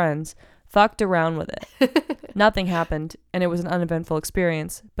 white friends fucked around with it. Nothing happened, and it was an uneventful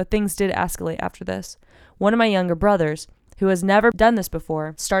experience, but things did escalate after this. One of my younger brothers, who has never done this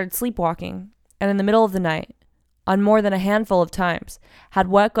before, started sleepwalking, and in the middle of the night, on more than a handful of times, had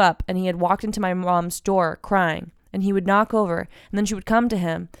woke up and he had walked into my mom's door crying. And he would knock over, and then she would come to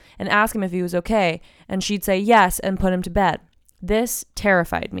him and ask him if he was okay, and she'd say yes and put him to bed. This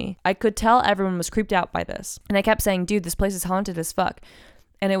terrified me. I could tell everyone was creeped out by this. And I kept saying, dude, this place is haunted as fuck.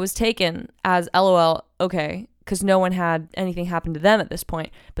 And it was taken as LOL, okay, because no one had anything happen to them at this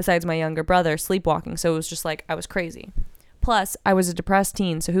point, besides my younger brother sleepwalking, so it was just like I was crazy. Plus, I was a depressed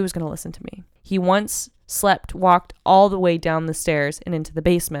teen, so who was going to listen to me? He once walked all the way down the stairs and into the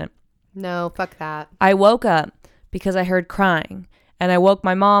basement. No, fuck that. I woke up because I heard crying, and I woke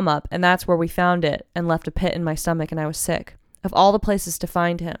my mom up, and that's where we found it and left a pit in my stomach, and I was sick. Of all the places to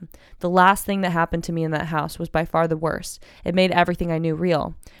find him, the last thing that happened to me in that house was by far the worst. It made everything I knew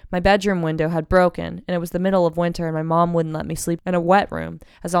real. My bedroom window had broken, and it was the middle of winter, and my mom wouldn't let me sleep in a wet room,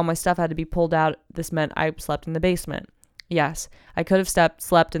 as all my stuff had to be pulled out. This meant I slept in the basement. Yes, I could have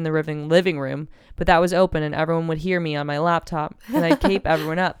slept in the living room, but that was open, and everyone would hear me on my laptop, and I'd keep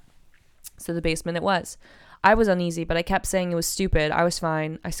everyone up. So the basement it was. I was uneasy, but I kept saying it was stupid. I was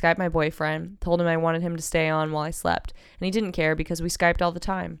fine. I Skyped my boyfriend, told him I wanted him to stay on while I slept, and he didn't care because we Skyped all the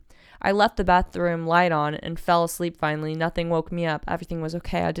time. I left the bathroom light on and fell asleep finally. Nothing woke me up. Everything was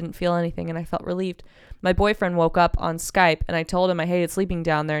okay. I didn't feel anything, and I felt relieved. My boyfriend woke up on Skype, and I told him I hated sleeping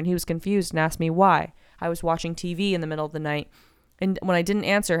down there, and he was confused and asked me why. I was watching TV in the middle of the night, and when I didn't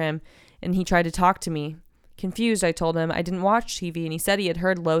answer him, and he tried to talk to me, confused, I told him I didn't watch TV, and he said he had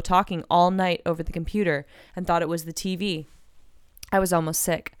heard Lo talking all night over the computer and thought it was the TV. I was almost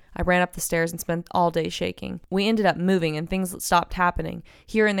sick. I ran up the stairs and spent all day shaking. We ended up moving, and things stopped happening.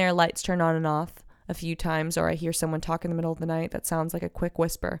 Here and there, lights turn on and off a few times, or I hear someone talk in the middle of the night that sounds like a quick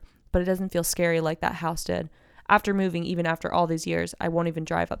whisper, but it doesn't feel scary like that house did. After moving, even after all these years, I won't even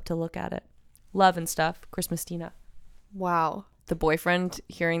drive up to look at it. Love and stuff, Christmastina. Wow. The boyfriend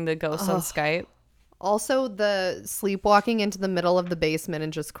hearing the ghosts on Skype. Also, the sleepwalking into the middle of the basement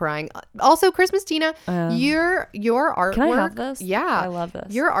and just crying. Also, Christmastina, your artwork. Can I have this? Yeah. I love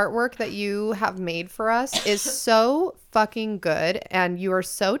this. Your artwork that you have made for us is so fucking good, and you are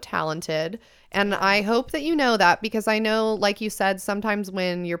so talented. And I hope that you know that, because I know, like you said, sometimes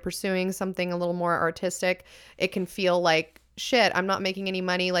when you're pursuing something a little more artistic, it can feel like, shit, I'm not making any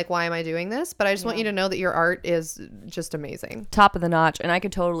money. Like, why am I doing this? But I just want you to know that your art is just amazing. Top of the notch. And I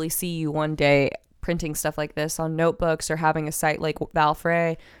could totally see you one day printing stuff like this on notebooks or having a site like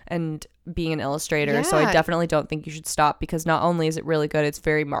Valfrey and being an illustrator. Yeah. So I definitely don't think you should stop, because not only is it really good, it's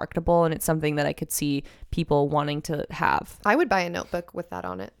very marketable, and it's something that I could see people wanting to have. I would buy a notebook with that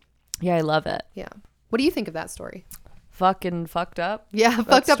on it. Yeah, I love it. Yeah. What do you think of that story? fucking fucked up. Yeah,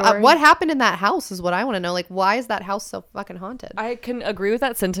 fucked up. story. What happened in that house is what I want to know. Like, why is that house so fucking haunted? I can agree with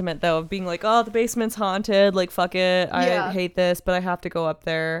that sentiment though, of being like, oh, the basement's haunted, like fuck it, Yeah. I hate this, but I have to go up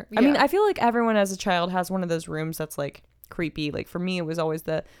there. I mean, Yeah. I feel like everyone as a child has one of those rooms that's like creepy. Like for me, it was always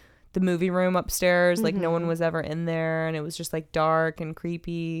the movie room upstairs. Like no one was ever in there, and it was just like dark and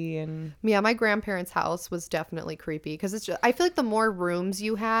creepy. And Yeah, my grandparents' house was definitely creepy because it's just, I feel like the more rooms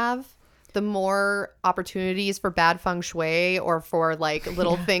you have, the more opportunities for bad feng shui or for like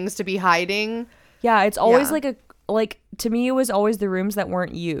little things to be hiding. yeah, it's always Yeah. like to me, it was always the rooms that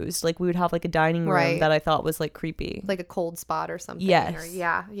weren't used. Like we would have like a dining room Right. that I thought was like creepy. Like a cold spot or something. Yes. Or,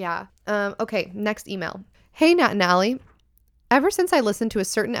 yeah. Okay, next email. Hey, Nat and Allie. Ever since I listened to a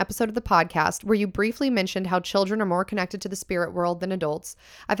certain episode of the podcast where you briefly mentioned how children are more connected to the spirit world than adults,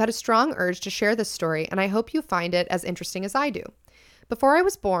 I've had a strong urge to share this story, and I hope you find it as interesting as I do. Before I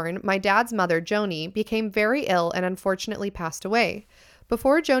was born, my dad's mother, Joni, became very ill and unfortunately passed away.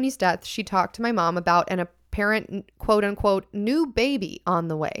 Before Joni's death, she talked to my mom about an apparent quote-unquote new baby on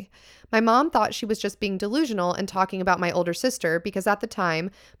the way. My mom thought she was just being delusional and talking about my older sister because at the time,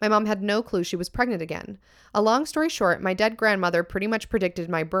 my mom had no clue she was pregnant again. A long story short, my dead grandmother pretty much predicted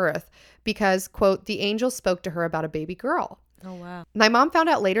my birth because, quote, the angel spoke to her about a baby girl. Oh wow. My mom found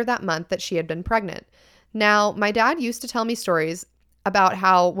out later that month that she had been pregnant. Now, my dad used to tell me stories about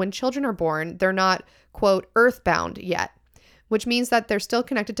how when children are born, they're not, quote, earthbound yet, which means that they're still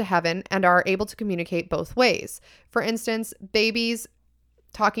connected to heaven and are able to communicate both ways. For instance, babies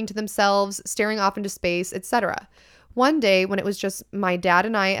talking to themselves, staring off into space, etc. One day, when it was just my dad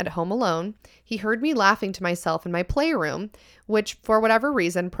and I at home alone, he heard me laughing to myself in my playroom, which, for whatever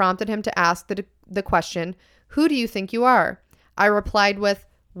reason, prompted him to ask the question, "Who do you think you are?" I replied with,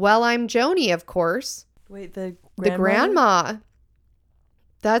 "Well, I'm Joni, of course." Wait, the grandma.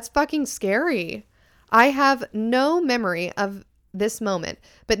 That's fucking scary. I have no memory of this moment,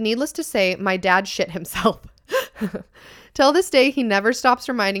 but needless to say, my dad shit himself. Till this day, he never stops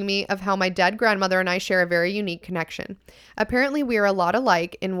reminding me of how my dead grandmother and I share a very unique connection. Apparently, we are a lot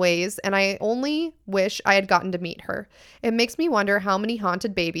alike in ways, and I only wish I had gotten to meet her. It makes me wonder how many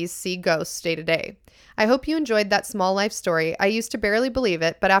haunted babies see ghosts day to day. I hope you enjoyed that small life story. I used to barely believe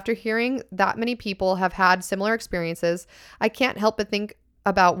it, but after hearing that many people have had similar experiences, I can't help but think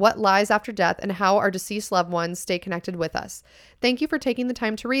about what lies after death and how our deceased loved ones stay connected with us. Thank you for taking the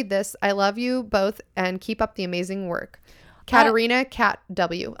time to read this. I love you both and keep up the amazing work. Katarina Cat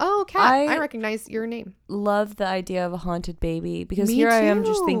W. Oh, Cat. I recognize your name. Love the idea of a haunted baby because Me here I am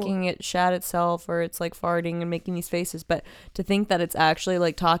just too. thinking it shat itself or it's like farting and making these faces, but to think that it's actually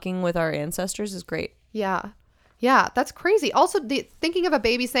like talking with our ancestors is great. Yeah. Yeah, that's crazy. Also, thinking of a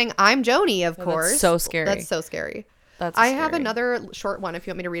baby saying, "I'm Joni," of course. That's so scary. That's so scary. That's I have scary. another short one if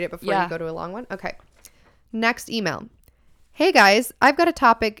you want me to read it before Yeah. you go to a long one. Okay. Next email. Hey guys, I've got a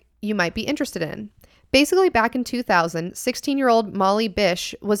topic you might be interested in. Basically, back in 2000, 16-year-old Molly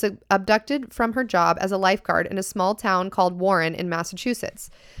Bish was abducted from her job as a lifeguard in a small town called Warren in Massachusetts.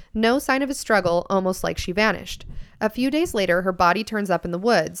 No sign of a struggle, almost like she vanished. A few days later, her body turns up in the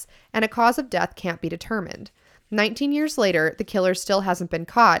woods, and a cause of death can't be determined. 19 years later, the killer still hasn't been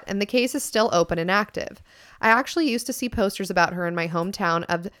caught, and the case is still open and active. I actually used to see posters about her in my hometown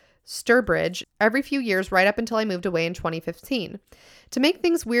of Sturbridge every few years right up until I moved away in 2015. To make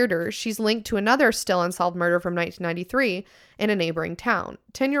things weirder, she's linked to another still unsolved murder from 1993 in a neighboring town.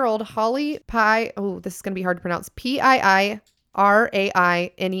 10-year-old Holly this is going to be hard to pronounce, Piirainen,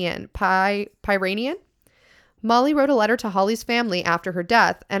 Piranian? Molly wrote a letter to Holly's family after her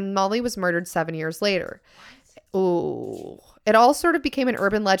death, and Molly was murdered 7 years later. Ooh. It all sort of became an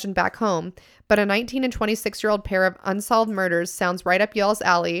urban legend back home, but a 19 and 26-year-old pair of unsolved murders sounds right up y'all's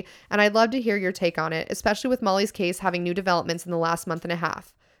alley, and I'd love to hear your take on it, especially with Molly's case having new developments in the last month and a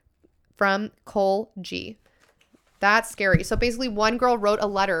half. From Cole G. That's scary. So basically, one girl wrote a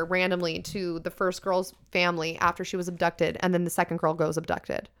letter randomly to the first girl's family after she was abducted, and then the second girl goes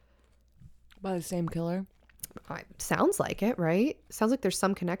abducted. By the same killer? Sounds like it, right? Sounds like there's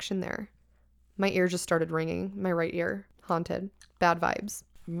some connection there. My ear just started ringing. My right ear. Haunted. Bad vibes.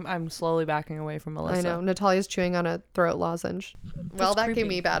 I'm slowly backing away from Melissa. I know. Natalia's chewing on a throat lozenge. Well, that gave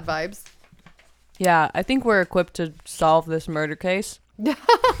me bad vibes. Yeah, I think we're equipped to solve this murder case.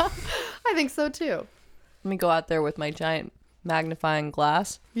 I think so too. Let me go out there with my giant magnifying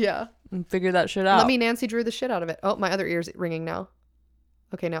glass Yeah. and figure that shit out. Let me Nancy Drew the shit out of it. Oh, my other ear's ringing now.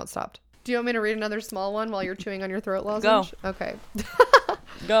 Okay, now it stopped. Do you want me to read another small one while you're chewing on your throat lozenge? Go. Okay.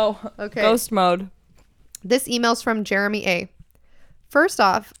 Go. Okay. Ghost mode. This email's from Jeremy A. First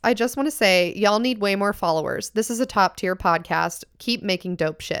off, I just want to say y'all need way more followers. This is a top tier podcast. Keep making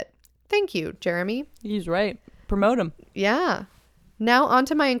dope shit. Thank you, Jeremy. He's right. Promote him. Yeah. Now on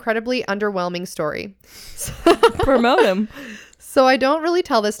to my incredibly underwhelming story. Promote him. So I don't really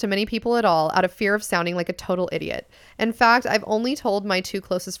tell this to many people at all out of fear of sounding like a total idiot. In fact, I've only told my 2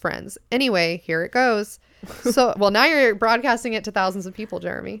 closest friends. Anyway, here it goes. So, well, now you're broadcasting it to thousands of people,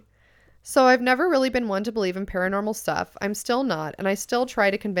 Jeremy. So I've never really been one to believe in paranormal stuff. I'm still not, and I still try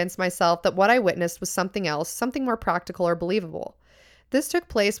to convince myself that what I witnessed was something else, something more practical or believable. This took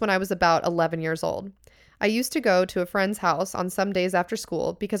place when I was about 11 years old. I used to go to a friend's house on some days after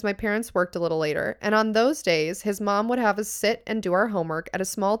school because my parents worked a little later, and on those days, his mom would have us sit and do our homework at a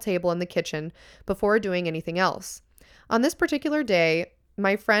small table in the kitchen before doing anything else. On this particular day,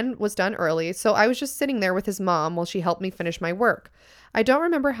 my friend was done early, so I was just sitting there with his mom while she helped me finish my work. I don't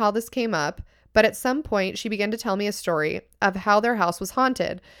remember how this came up, but at some point she began to tell me a story of how their house was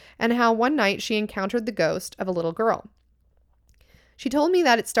haunted and how one night she encountered the ghost of a little girl. She told me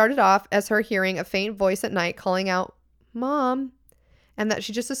that it started off as her hearing a faint voice at night calling out, "Mom," and that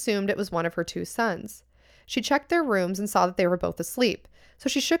she just assumed it was one of her 2 sons. She checked their rooms and saw that they were both asleep, so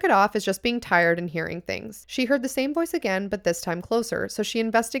she shook it off as just being tired and hearing things. She heard the same voice again, but this time closer, so she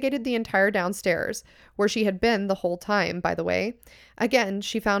investigated the entire downstairs, where she had been the whole time, by the way. Again,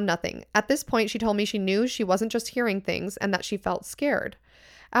 she found nothing. At this point, she told me she knew she wasn't just hearing things and that she felt scared.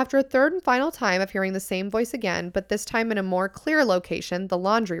 After a third and final time of hearing the same voice again, but this time in a more clear location, the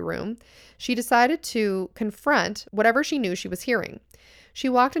laundry room, she decided to confront whatever she knew she was hearing. She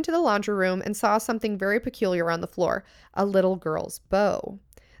walked into the laundry room and saw something very peculiar on the floor, a little girl's bow.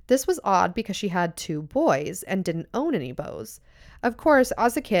 This was odd because she had 2 boys and didn't own any bows. Of course,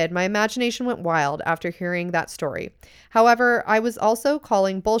 as a kid, my imagination went wild after hearing that story. However, I was also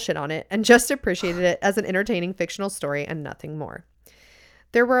calling bullshit on it and just appreciated it as an entertaining fictional story and nothing more.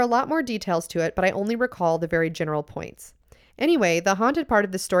 There were a lot more details to it, but I only recall the very general points. Anyway, the haunted part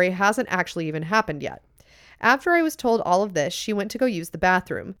of the story hasn't actually even happened yet. After I was told all of this, she went to go use the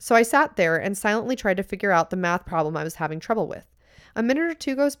bathroom, so I sat there and silently tried to figure out the math problem I was having trouble with. A minute or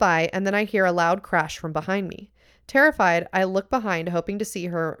 2 goes by, and then I hear a loud crash from behind me. Terrified, I look behind, hoping to see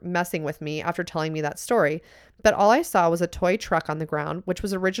her messing with me after telling me that story, but all I saw was a toy truck on the ground, which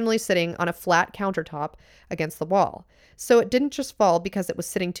was originally sitting on a flat countertop against the wall. So it didn't just fall because it was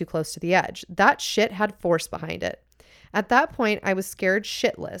sitting too close to the edge. That shit had force behind it. At that point, I was scared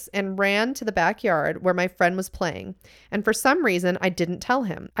shitless and ran to the backyard where my friend was playing. And for some reason, I didn't tell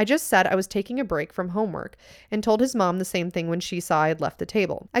him. I just said I was taking a break from homework and told his mom the same thing when she saw I had left the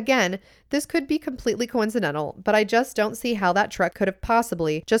table. Again, this could be completely coincidental, but I just don't see how that truck could have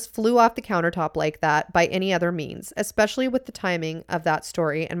possibly just flew off the countertop like that by any other means, especially with the timing of that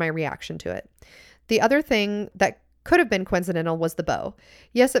story and my reaction to it. The other thing that could have been coincidental was the bow.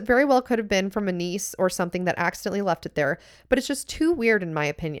 Yes, it very well could have been from a niece or something that accidentally left it there, but it's just too weird in my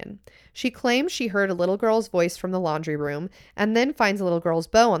opinion. She claims she heard a little girl's voice from the laundry room and then finds a little girl's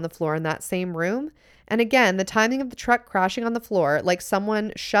bow on the floor in that same room. And again, the timing of the truck crashing on the floor, like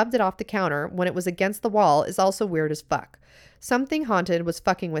someone shoved it off the counter when it was against the wall, is also weird as fuck. Something haunted was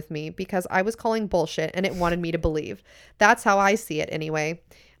fucking with me because I was calling bullshit and it wanted me to believe. That's how I see it anyway.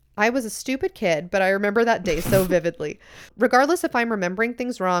 I was a stupid kid, but I remember that day so vividly. Regardless if I'm remembering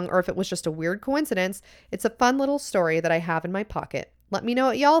things wrong or if it was just a weird coincidence, it's a fun little story that I have in my pocket. Let me know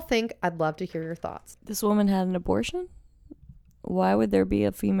what y'all think. I'd love to hear your thoughts. This woman had an abortion? Why would there be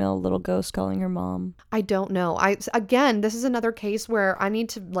a female little ghost calling her mom? I don't know. This is another case where I need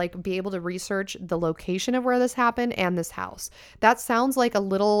to be able to research the location of where this happened and this house. That sounds like a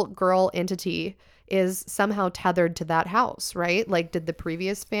little girl entity is somehow tethered to that house, right? Like, did the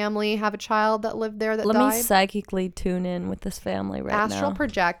previous family have a child that lived there that died? Let me psychically tune in with this family right now. Astral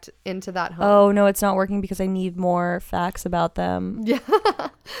project into that home. Oh, no, it's not working because I need more facts about them. Yeah.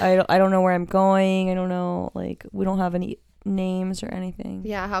 I don't know where I'm going. I don't know, we don't have any names or anything.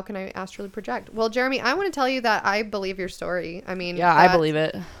 Yeah, how can I astrally project? Well, Jeremy, I want to tell you that I believe your story. I mean, yeah, I believe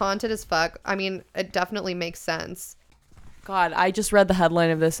it. Haunted as fuck. I mean, it definitely makes sense. God, I just read the headline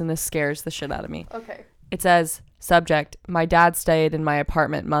of this and this scares the shit out of me. Okay. It says, subject, my dad stayed in my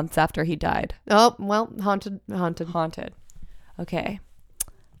apartment months after he died. Oh, well, haunted. Okay.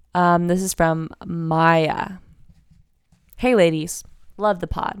 This is from Maya. Hey, ladies. Love the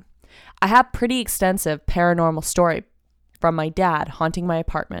pod. I have pretty extensive paranormal story from my dad haunting my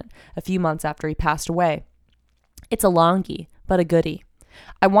apartment a few months after he passed away. It's a longie, but a goodie.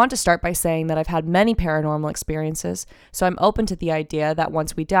 I want to start by saying that I've had many paranormal experiences, so I'm open to the idea that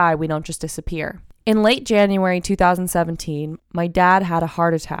once we die, we don't just disappear. In late January 2017, my dad had a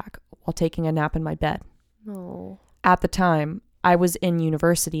heart attack while taking a nap in my bed. Oh. At the time, I was in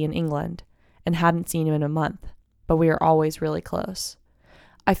university in England and hadn't seen him in a month, but we were always really close.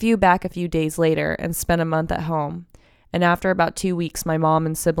 I flew back a few days later and spent a month at home. And after about 2 weeks, my mom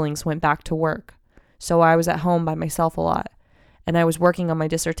and siblings went back to work. So I was at home by myself a lot. And I was working on my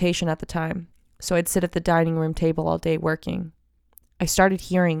dissertation at the time. So I'd sit at the dining room table all day working. I started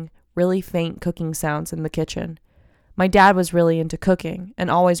hearing really faint cooking sounds in the kitchen. My dad was really into cooking and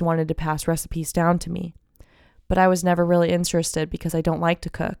always wanted to pass recipes down to me. But I was never really interested because I don't like to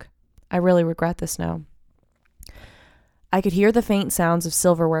cook. I really regret this now. I could hear the faint sounds of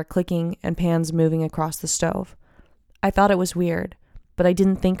silverware clicking and pans moving across the stove. I thought it was weird, but I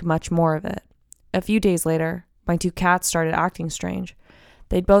didn't think much more of it. A few days later, my 2 cats started acting strange.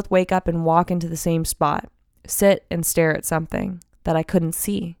 They'd both wake up and walk into the same spot, sit and stare at something that I couldn't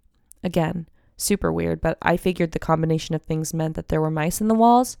see. Again, super weird, but I figured the combination of things meant that there were mice in the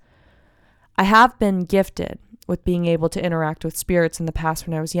walls. I have been gifted with being able to interact with spirits in the past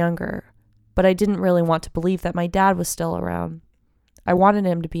when I was younger, but I didn't really want to believe that my dad was still around. I wanted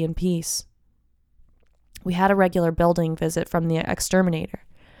him to be in peace. We had a regular building visit from the exterminator,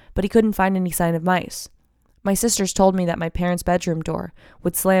 but he couldn't find any sign of mice. My sisters told me that my parents' bedroom door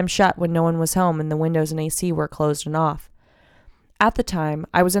would slam shut when no one was home and the windows and AC were closed and off. At the time,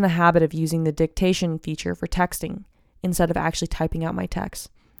 I was in a habit of using the dictation feature for texting instead of actually typing out my text.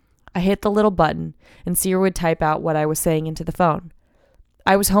 I hit the little button, and Siri would type out what I was saying into the phone.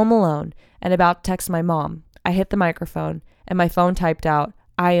 I was home alone and about to text my mom. I hit the microphone, and my phone typed out,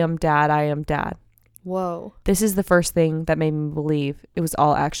 "I am dad, I am dad." Whoa. This is the first thing that made me believe it was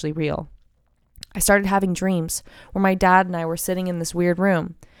all actually real. I started having dreams where my dad and I were sitting in this weird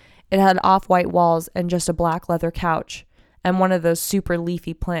room. It had off-white walls and just a black leather couch and one of those super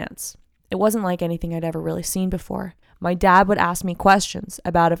leafy plants. It wasn't like anything I'd ever really seen before. My dad would ask me questions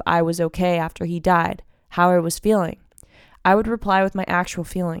about if I was okay after he died, how I was feeling. I would reply with my actual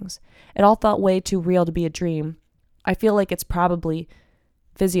feelings. It all felt way too real to be a dream. I feel like it's probably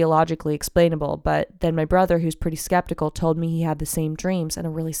physiologically explainable, but then my brother, who's pretty skeptical, told me he had the same dreams in a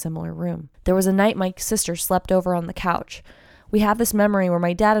really similar room. There was a night my sister slept over on the couch. We have this memory where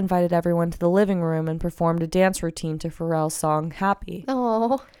my dad invited everyone to the living room and performed a dance routine to Pharrell's song Happy.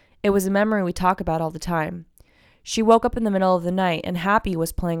 Oh. It was a memory we talk about all the time. She woke up in the middle of the night and Happy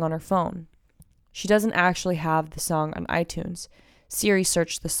was playing on her phone. She doesn't actually have the song on iTunes. Siri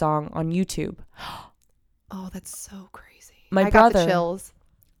searched the song on YouTube. Oh, that's so crazy. I got the chills.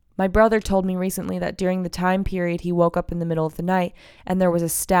 My brother told me recently that during the time period he woke up in the middle of the night and there was a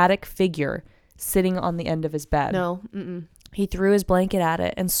static figure sitting on the end of his bed. No. He threw his blanket at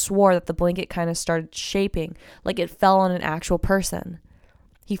it and swore that the blanket kind of started shaping like it fell on an actual person.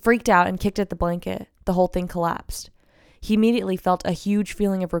 He freaked out and kicked at the blanket. The whole thing collapsed. He immediately felt a huge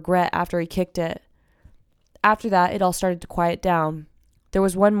feeling of regret after he kicked it. After that, it all started to quiet down. There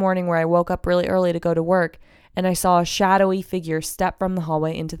was one morning where I woke up really early to go to work, and I saw a shadowy figure step from the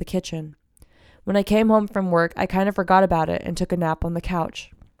hallway into the kitchen. When I came home from work, I kind of forgot about it and took a nap on the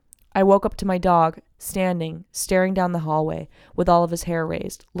couch. I woke up to my dog, standing, staring down the hallway, with all of his hair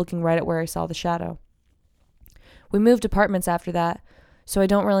raised, looking right at where I saw the shadow. We moved apartments after that, so I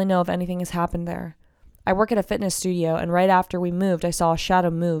don't really know if anything has happened there. I work at a fitness studio, and right after we moved, I saw a shadow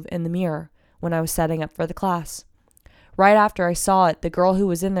move in the mirror when I was setting up for the class. Right after I saw it, the girl who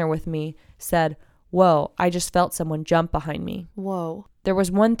was in there with me said, "Whoa, I just felt someone jump behind me." Whoa. There was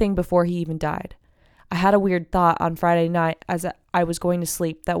one thing before he even died. I had a weird thought on Friday night as I was going to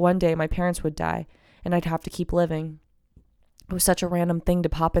sleep that one day my parents would die and I'd have to keep living. It was such a random thing to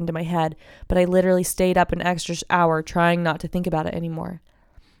pop into my head, but I literally stayed up an extra hour trying not to think about it anymore.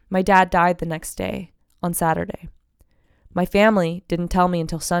 My dad died the next day, on Saturday. My family didn't tell me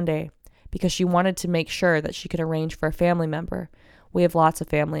until Sunday because she wanted to make sure that she could arrange for a family member. We have lots of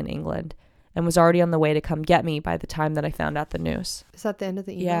family in England, and was already on the way to come get me by the time that I found out the news. Is that the end of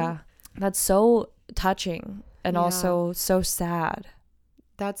the email? Yeah. That's so touching and Yeah. also so sad.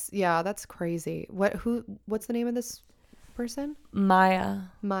 That's crazy. What's the name of this person? Maya.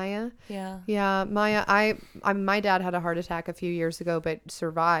 Maya. Yeah. Yeah, Maya. My dad had a heart attack a few years ago, but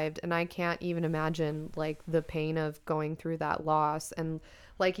survived, and I can't even imagine like the pain of going through that loss. And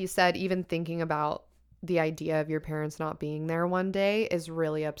like you said, even thinking about the idea of your parents not being there one day is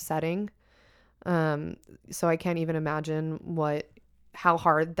really upsetting. So I can't even imagine how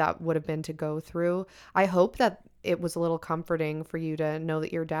hard that would have been to go through. I hope that it was a little comforting for you to know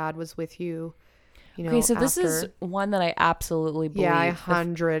that your dad was with you. Okay, so this is one that I absolutely believe. Yeah,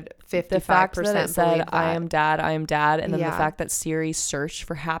 155% the fact that it said, believe that. I am dad, and then Yeah. the fact that Siri searched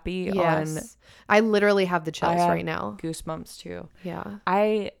for happy on Yes. I literally have the chills I have right now. goosebumps too. Yeah.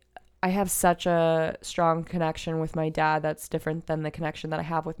 I have such a strong connection with my dad that's different than the connection that I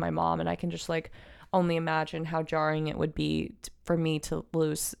have with my mom, and I can just like only imagine how jarring it would be for me to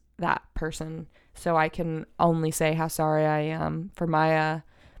lose that person. So I can only say how sorry I am for Maya.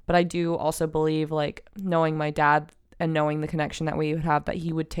 But I do also believe, like, knowing my dad and knowing the connection that we would have, that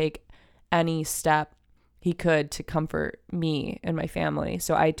he would take any step he could to comfort me and my family.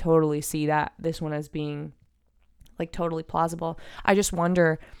 So I totally see that this one as being like totally plausible. I just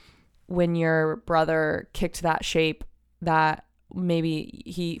wonder, when your brother kicked that shape, that maybe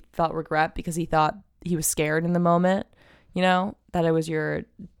he felt regret because he thought he was scared in the moment, you know, that it was your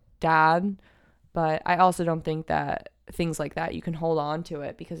dad. But I also don't think that things like that you can hold on to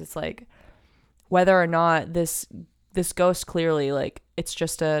it, because it's like, whether or not this ghost, clearly, like, it's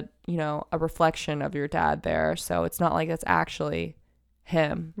just a, you know, a reflection of your dad there. So it's not like it's actually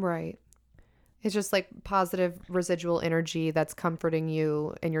him. Right. It's just like positive residual energy that's comforting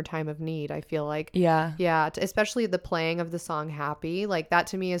you in your time of need, I feel like. Yeah. Yeah. Especially the playing of the song Happy. Like, that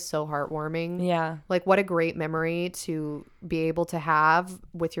to me is so heartwarming. Yeah. Like, what a great memory to be able to have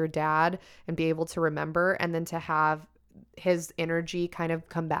with your dad and be able to remember, and then to have his energy kind of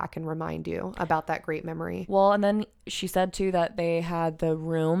come back and remind you about that great memory. Well, and then she said too that they had the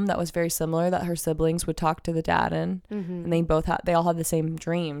room that was very similar that her siblings would talk to the dad in, and they all had the same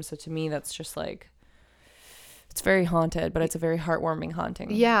dream. So to me, that's just like, it's very haunted, but it's a very heartwarming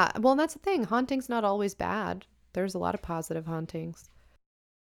haunting. Yeah. Well, and that's the thing. Haunting's not always bad. There's a lot of positive hauntings.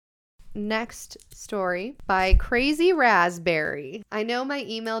 Next story by Crazy Raspberry. I know my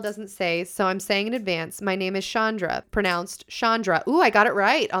email doesn't say, so I'm saying in advance. My name is Chandra, pronounced Chandra. Ooh, I got it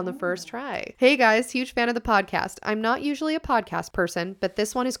right on the first try. Hey guys, huge fan of the podcast. I'm not usually a podcast person, but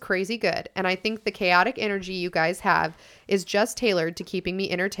this one is crazy good, and I think the chaotic energy you guys have is just tailored to keeping me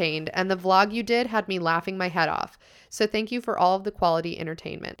entertained, and the vlog you did had me laughing my head off. So thank you for all of the quality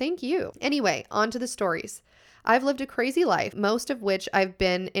entertainment. Thank you. Anyway, on to the stories. I've lived a crazy life, most of which I've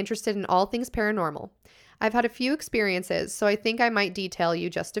been interested in all things paranormal. I've had a few experiences, so I think I might detail you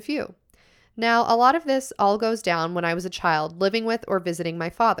just a few. Now, a lot of this all goes down when I was a child, living with or visiting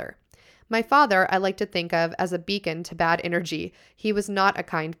my father. My father, I like to think of as a beacon to bad energy. He was not a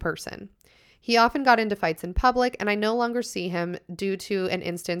kind person. He often got into fights in public, and I no longer see him due to an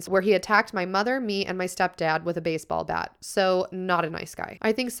instance where he attacked my mother, me, and my stepdad with a baseball bat. So, not a nice guy.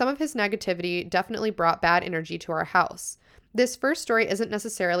 I think some of his negativity definitely brought bad energy to our house. This first story isn't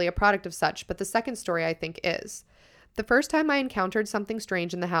necessarily a product of such, but the second story I think is. The first time I encountered something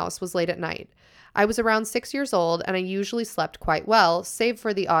strange in the house was late at night. I was around 6 years old, and I usually slept quite well, save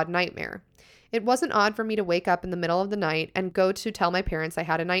for the odd nightmare. It wasn't odd for me to wake up in the middle of the night and go to tell my parents I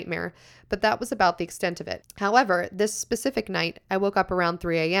had a nightmare, but that was about the extent of it. However, this specific night, I woke up around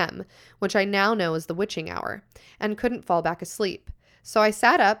 3 a.m., which I now know is the witching hour, and couldn't fall back asleep. So I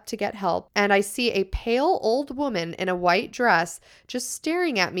sat up to get help, and I see a pale old woman in a white dress just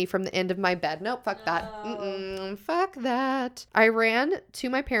staring at me from the end of my bed. Nope, fuck that. Fuck that. I ran to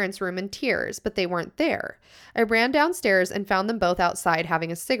my parents' room in tears, but they weren't there. I ran downstairs and found them both outside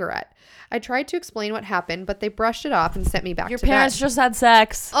having a cigarette. I tried to explain what happened, but they brushed it off and sent me back to bed. Your parents just had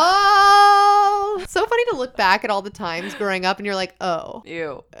sex. Oh, so funny to look back at all the times growing up and you're like, oh.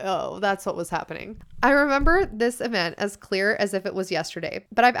 Ew. Oh, that's what was happening. I remember this event as clear as if it was yesterday,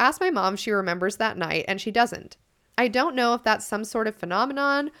 but I've asked my mom if she remembers that night, and she doesn't. I don't know if that's some sort of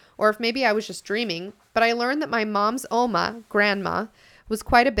phenomenon or if maybe I was just dreaming, but I learned that my mom's Oma, grandma, was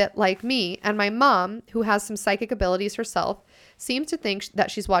quite a bit like me, and my mom, who has some psychic abilities herself, seems to think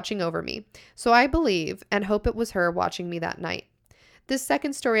that she's watching over me. So I believe and hope it was her watching me that night. This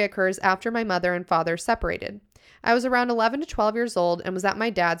second story occurs after my mother and father separated. I was around 11 to 12 years old and was at my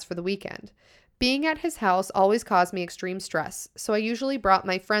dad's for the weekend. Being at his house always caused me extreme stress, so I usually brought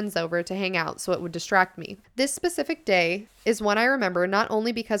my friends over to hang out so it would distract me. This specific day is one I remember not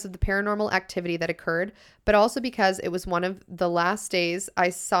only because of the paranormal activity that occurred, but also because it was one of the last days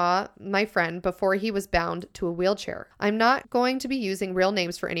I saw my friend before he was bound to a wheelchair. I'm not going to be using real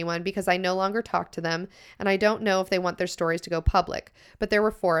names for anyone because I no longer talk to them, and I don't know if they want their stories to go public, but there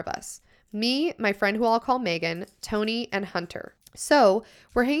were 4 of us. Me, my friend who I'll call Megan, Tony, and Hunter. So,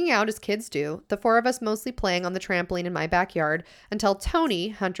 we're hanging out as kids do, the 4 of us mostly playing on the trampoline in my backyard, until Tony,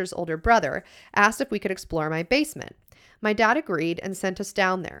 Hunter's older brother, asked if we could explore my basement. My dad agreed and sent us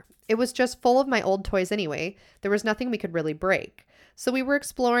down there. It was just full of my old toys anyway. There was nothing we could really break. So we were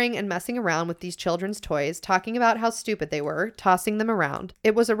exploring and messing around with these children's toys, talking about how stupid they were, tossing them around.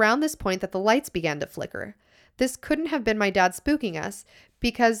 It was around this point that the lights began to flicker. This couldn't have been my dad spooking us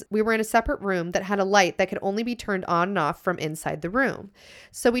because we were in a separate room that had a light that could only be turned on and off from inside the room.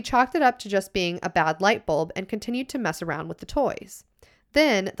 So we chalked it up to just being a bad light bulb and continued to mess around with the toys.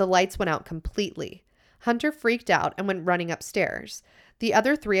 Then the lights went out completely. Hunter freaked out and went running upstairs. The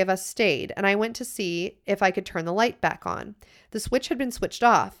other 3 of us stayed, and I went to see if I could turn the light back on. The switch had been switched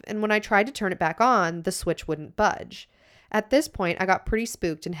off, and when I tried to turn it back on, the switch wouldn't budge. At this point, I got pretty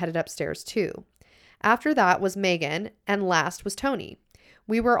spooked and headed upstairs too. After that was Megan, and last was Tony.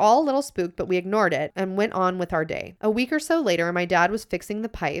 We were all a little spooked, but we ignored it and went on with our day. A week or so later, my dad was fixing the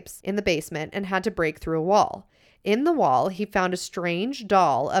pipes in the basement and had to break through a wall. In the wall, he found a strange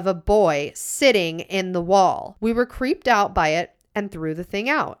doll of a boy sitting in the wall. We were creeped out by it and threw the thing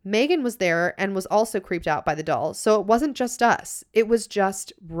out. Megan was there and was also creeped out by the doll, so it wasn't just us. It was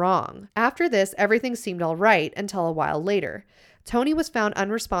just wrong. After this, everything seemed all right until a while later. Tony was found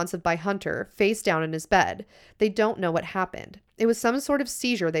unresponsive by Hunter, face down in his bed. They don't know what happened. It was some sort of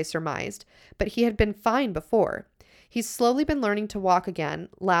seizure, they surmised, but he had been fine before. He's slowly been learning to walk again,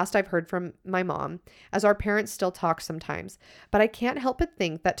 last I've heard from my mom, as our parents still talk sometimes. But I can't help but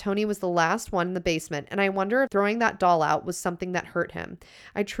think that Tony was the last one in the basement, and I wonder if throwing that doll out was something that hurt him.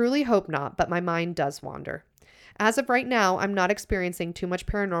 I truly hope not, but my mind does wander. As of right now, I'm not experiencing too much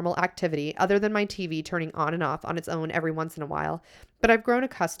paranormal activity other than my TV turning on and off on its own every once in a while, but I've grown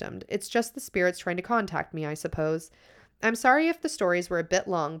accustomed. It's just the spirits trying to contact me, I suppose. I'm sorry if the stories were a bit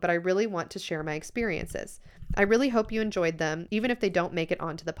long, but I really want to share my experiences. I really hope you enjoyed them, even if they don't make it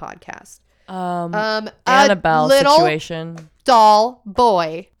onto the podcast. Annabelle little situation. Doll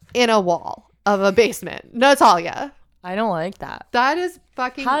boy in a wall of a basement. Natalia. I don't like that. That is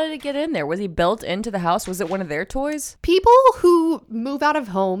fucking... How did it get in there? Was he built into the house? Was it one of their toys? People who move out of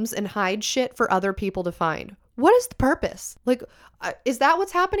homes and hide shit for other people to find. What is the purpose? Like, is that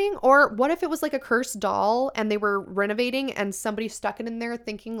what's happening? Or what if it was like a cursed doll and they were renovating and somebody stuck it in there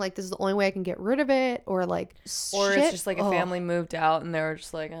thinking like this is the only way I can get rid of it? Or like Or shit? it's just like a family moved out and they were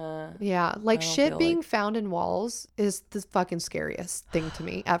just like, Yeah, like I don't shit feel being like- found in walls is the fucking scariest thing to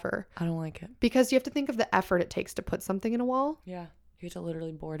me ever. I don't like it. Because you have to think of the effort it takes to put something in a wall. Yeah. You have to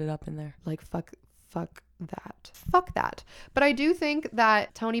literally board it up in there. Like fuck that. But I do think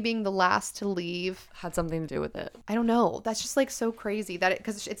that Tony being the last to leave Had something to do with it. I don't know. That's just like so crazy that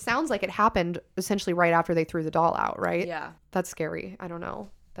because it sounds like it happened essentially right after they threw the doll out, right? Yeah. That's scary. I don't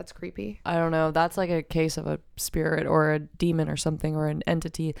know. That's creepy. I don't know. That's like a case of a spirit or a demon or something or an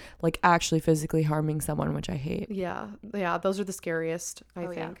entity like actually physically harming someone, which I hate. Yeah. Yeah. Those are the scariest, I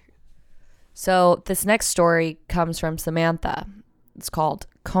think. Yeah. So this next story comes from Samantha. It's called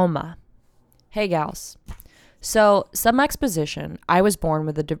Coma. Hey, gals. So, some exposition. I was born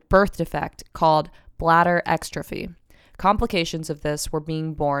with a birth defect called bladder exstrophy. Complications of this were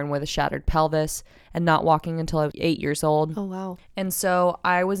being born with a shattered pelvis and not walking until I was 8 years old. Oh, wow. And so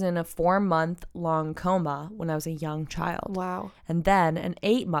I was in a 4-month-long coma when I was a young child. Wow. And then an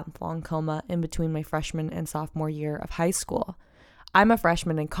 8-month-long coma in between my freshman and sophomore year of high school. I'm a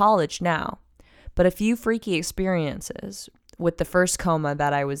freshman in college now, but a few freaky experiences with the first coma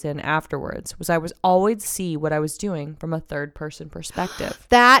that I was in afterwards was I was always see what I was doing from a third-person perspective.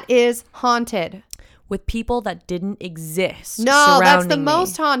 That is haunted. With people that didn't exist. No, that's the surrounding me.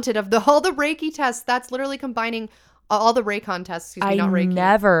 most haunted of all the Reiki tests. That's literally combining all the Raycon tests. Excuse me, not I Reiki.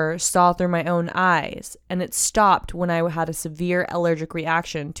 never saw through my own eyes, and it stopped when I had a severe allergic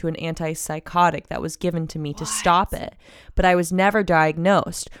reaction to an antipsychotic that was given to me to stop it. But I was never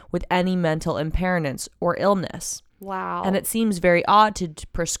diagnosed with any mental impairments or illness. Wow. And it seems very odd to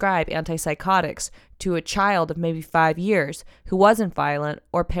prescribe antipsychotics to a child of maybe 5 years who wasn't violent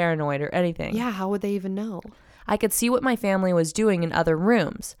or paranoid or anything. Yeah, how would they even know? I could see what my family was doing in other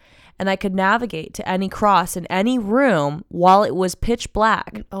rooms, and I could navigate to any cross in any room while it was pitch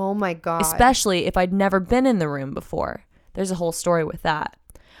black, Oh my God. especially if I'd never been in the room before. There's a whole story with that.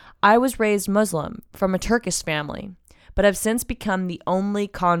 I was raised Muslim from a Turkish family, but have since become the only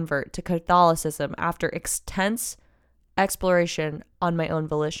convert to Catholicism after intense exploration on my own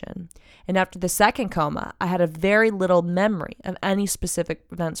volition. And after the second coma, I had a very little memory of any specific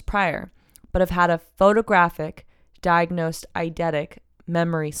events prior, but have had a photographic, diagnosed eidetic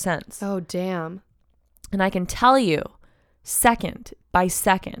memory since. Oh, damn. And I can tell you, second by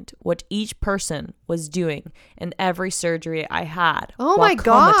second, what each person was doing in every surgery I had. Oh while my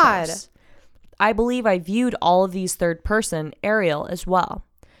God. comatose. I believe I viewed all of these third person aerial as well.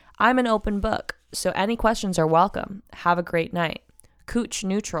 I'm an open book, so any questions are welcome. Have a great night. Cooch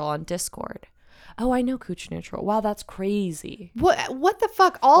Neutral on Discord. Oh, I know Cooch Neutral. Wow, that's crazy. What the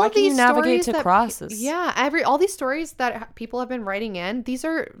fuck? All Why of can you these navigate stories to that crosses? Yeah, all these stories that people have been writing in, these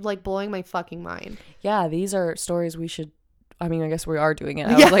are like blowing my fucking mind. Yeah, these are stories we should, I mean, I guess we are doing it.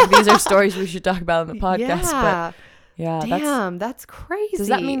 I was like, these are stories we should talk about in the podcast, but Yeah. Damn, that's crazy. Does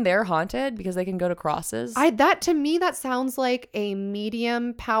that mean they're haunted because they can go to crosses? That to me that sounds like a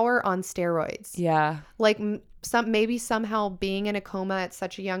medium power on steroids. Yeah. Like maybe somehow being in a coma at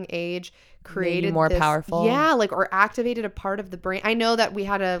such a young age created more this, powerful. Yeah, like, or activated a part of the brain. I know that we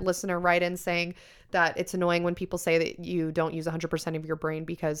had a listener write in saying that it's annoying when people say that you don't use 100% of your brain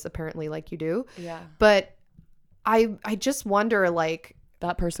because apparently like you do. Yeah. But I just wonder, like,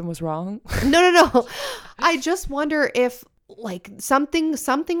 that person was wrong. No. I just wonder if like something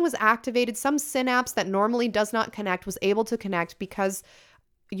was activated, some synapse that normally does not connect was able to connect because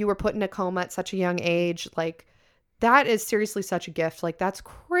you were put in a coma at such a young age. Like, that is seriously such a gift. Like, that's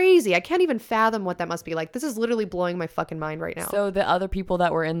crazy. I can't even fathom what that must be like. This is literally blowing my fucking mind right now. So the other people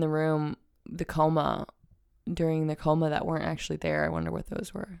that were in the room, during the coma that weren't actually there, I wonder what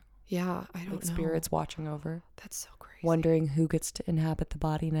those were. Yeah, I don't know. Spirits watching over. That's so crazy. Wondering who gets to inhabit the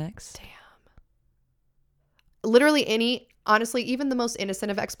body next. Damn. Literally honestly, even the most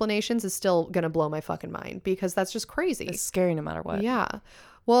innocent of explanations is still going to blow my fucking mind because that's just crazy. It's scary no matter what. Yeah.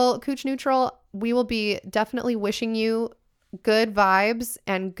 Well, Cooch Neutral, we will be definitely wishing you good vibes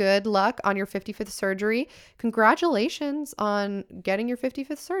and good luck on your 55th surgery. Congratulations on getting your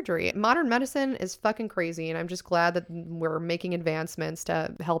 55th surgery. Modern medicine is fucking crazy, and I'm just glad that we're making advancements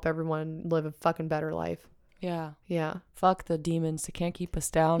to help everyone live a fucking better life. Yeah. Yeah. Fuck the demons. They can't keep us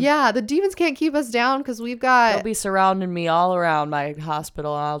down. Yeah, the demons can't keep us down because we've got... They'll be surrounding me all around my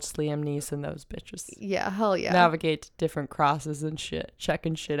hospital. I'll just Liam Neeson those bitches. Yeah, hell yeah. Navigate to different crosses and shit.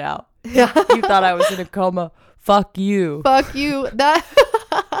 Checking shit out. Yeah. You thought I was in a coma. Fuck you. Fuck you. That...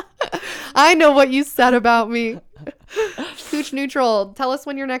 I know what you said about me. Cooch Neutral, tell us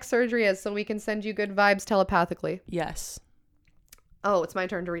when your next surgery is so we can send you good vibes telepathically. Yes. Oh, it's my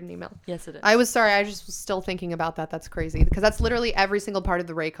turn to read an email. Yes, it is. I was sorry. I just was still thinking about that. That's crazy because that's literally every single part of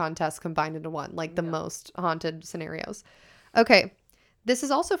the Ray contest combined into one, like the most haunted scenarios. Okay. This is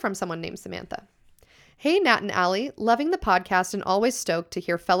also from someone named Samantha. Hey, Nat and Allie. Loving the podcast and always stoked to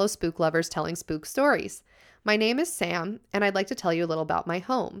hear fellow spook lovers telling spook stories. My name is Sam, and I'd like to tell you a little about my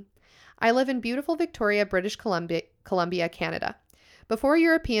home. I live in beautiful Victoria, British Columbia, Canada. Before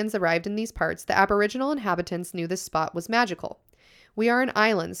Europeans arrived in these parts, the Aboriginal inhabitants knew this spot was magical. We are an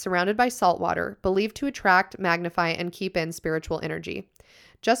island surrounded by salt water, believed to attract, magnify, and keep in spiritual energy.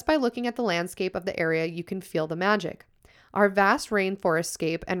 Just by looking at the landscape of the area, you can feel the magic. Our vast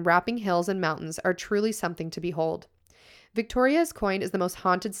rainforestscape and wrapping hills and mountains are truly something to behold. Victoria is coined as the most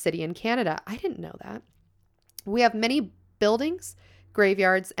haunted city in Canada. I didn't know that. We have many buildings,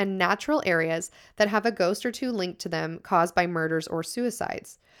 graveyards, and natural areas that have a ghost or two linked to them caused by murders or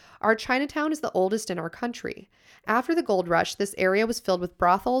suicides. Our Chinatown is the oldest in our country. After the gold rush, this area was filled with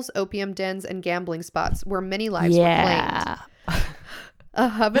brothels, opium dens, and gambling spots where many lives were claimed. A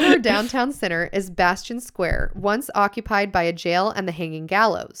hub in our downtown center is Bastion Square, once occupied by a jail and the hanging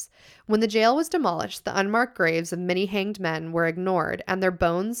gallows. When the jail was demolished, the unmarked graves of many hanged men were ignored, and their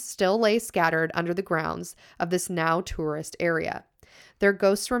bones still lay scattered under the grounds of this now tourist area. Their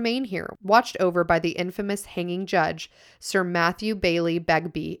ghosts remain here, watched over by the infamous hanging judge, Sir Matthew Bailey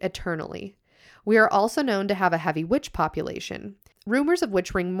Begbie, eternally. We are also known to have a heavy witch population, rumors of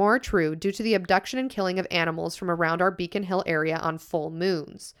which ring more true due to the abduction and killing of animals from around our Beacon Hill area on full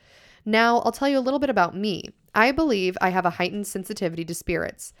moons. Now, I'll tell you a little bit about me. I believe I have a heightened sensitivity to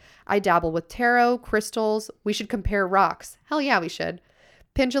spirits. I dabble with tarot, crystals, we should compare rocks. Hell yeah, we should.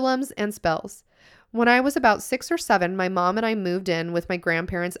 Pendulums and spells. When I was about 6 or 7, my mom and I moved in with my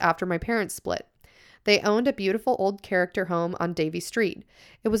grandparents after my parents split. They owned a beautiful old character home on Davie Street.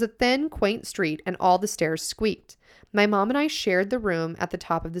 It was a thin, quaint street, and all the stairs squeaked. My mom and I shared the room at the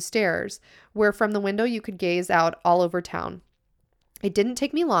top of the stairs, where from the window you could gaze out all over town. It didn't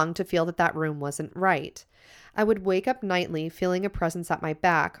take me long to feel that room wasn't right. I would wake up nightly feeling a presence at my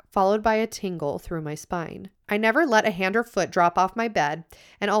back, followed by a tingle through my spine. I never let a hand or foot drop off my bed,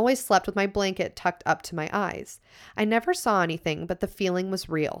 and always slept with my blanket tucked up to my eyes. I never saw anything, but the feeling was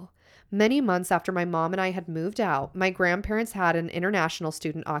real. Many months after my mom and I had moved out, my grandparents had an international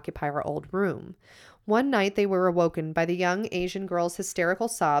student occupy our old room. One night they were awoken by the young Asian girl's hysterical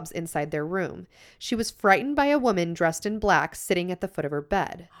sobs inside their room. She was frightened by a woman dressed in black sitting at the foot of her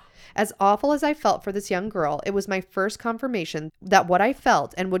bed. As awful as I felt for this young girl, it was my first confirmation that what I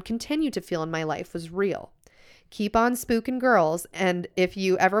felt and would continue to feel in my life was real. Keep on spooking, girls, and if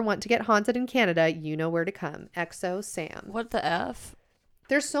you ever want to get haunted in Canada, you know where to come. XO Sam. What the F?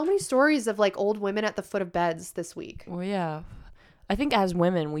 There's so many stories of like old women at the foot of beds this week. Well, yeah. I think as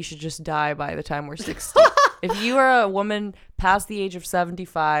women, we should just die by the time we're 60. If you are a woman past the age of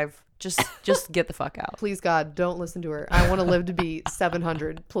 75, Just get the fuck out. Please, God, don't listen to her. I want to live to be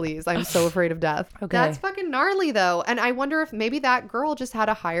 700, please. I'm so afraid of death. Okay. That's fucking gnarly, though. And I wonder if maybe that girl just had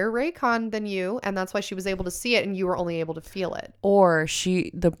a higher Raycon than you, and that's why she was able to see it and you were only able to feel it. Or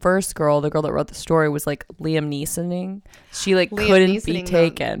the first girl, the girl that wrote the story, was like Liam Neesoning. She like Liam couldn't be Neesoning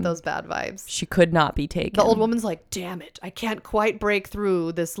taken. Those bad vibes. She could not be taken. The old woman's like, damn it, I can't quite break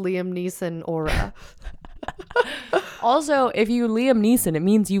through this Liam Neeson aura. Also, if you Liam Neeson, it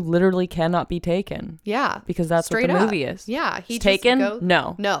means you literally cannot be taken. Yeah. Because that's Straight what the up. movie is. Yeah. He just taken? goes-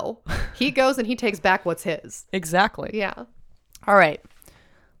 No. No. He goes and he takes back what's his. Exactly. Yeah. All right.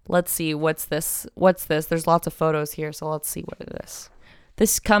 Let's see. What's this? There's lots of photos here, so let's see what it is.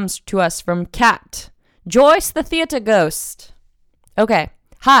 This comes to us from Kat. Joyce the Theater Ghost. Okay.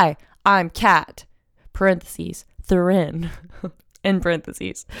 Hi, I'm Kat. Parentheses. Thurin. In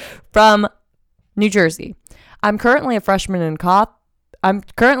parentheses. From New Jersey. I'm currently a freshman in college,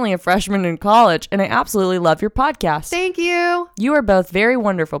 and I absolutely love your podcast. Thank you. You are both very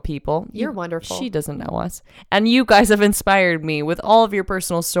wonderful people. You're wonderful. She doesn't know us. And you guys have inspired me with all of your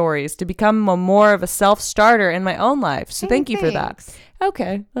personal stories to become more of a self-starter in my own life. So thank you for that. Thanks.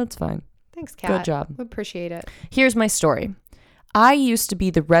 Okay, that's fine. Thanks, Kat. Good job. We appreciate it. Here's my story. I used to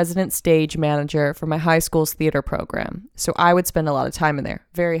be the resident stage manager for my high school's theater program, so I would spend a lot of time in there.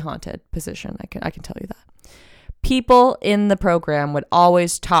 Very haunted position, I can tell you that. People in the program would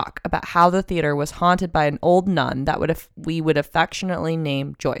always talk about how the theater was haunted by an old nun that we would affectionately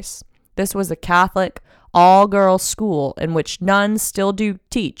name Joyce. This was a Catholic, all-girls school in which nuns still do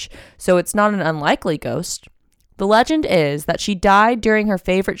teach, so it's not an unlikely ghost. The legend is that she died during her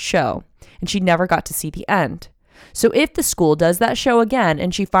favorite show, and she never got to see the end. So if the school does that show again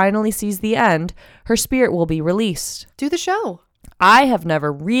and she finally sees the end, her spirit will be released. Do the show. I have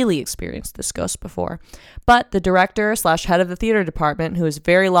never really experienced this ghost before, but the director/head of the theater department, who is a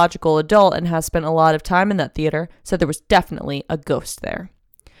very logical adult and has spent a lot of time in that theater, said there was definitely a ghost there.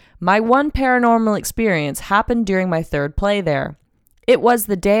 My one paranormal experience happened during my third play there. It was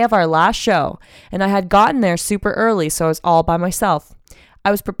the day of our last show, and I had gotten there super early, so I was all by myself.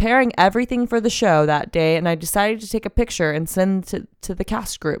 I was preparing everything for the show that day, and I decided to take a picture and send to the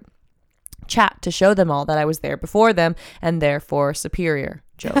cast group chat to show them all that I was there before them and therefore superior.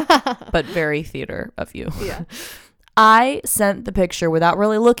 Joke, but very theater of you. Yeah. I sent the picture without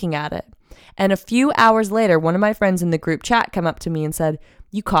really looking at it, and a few hours later, one of my friends in the group chat came up to me and said,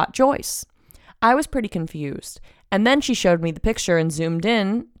 "You caught Joyce." I was pretty confused. And then she showed me the picture and zoomed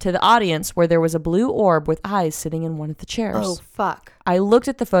in to the audience where there was a blue orb with eyes sitting in one of the chairs. Oh, fuck. I looked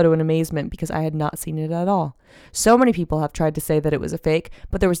at the photo in amazement because I had not seen it at all. So many people have tried to say that it was a fake,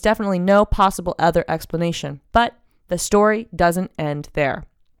 but there was definitely no possible other explanation. But the story doesn't end there.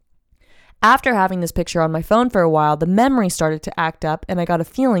 After having this picture on my phone for a while, the memory started to act up and I got a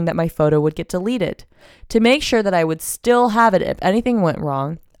feeling that my photo would get deleted. To make sure that I would still have it if anything went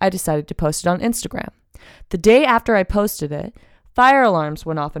wrong, I decided to post it on Instagram. The day after I posted it, fire alarms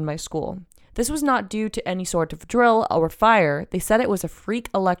went off in my school. This was not due to any sort of drill or fire. They said it was a freak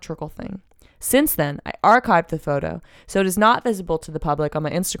electrical thing. Since then, I archived the photo, so it is not visible to the public on my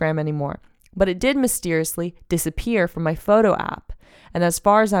Instagram anymore. But it did mysteriously disappear from my photo app. And as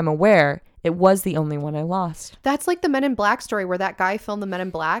far as I'm aware, it was the only one I lost. That's like the Men in Black story where that guy filmed the Men in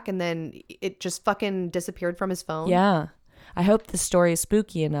Black and then it just fucking disappeared from his phone. Yeah. I hope this story is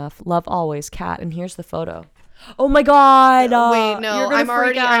spooky enough. Love always, Kat. And here's the photo. Oh my God. Wait, no. You're gonna I'm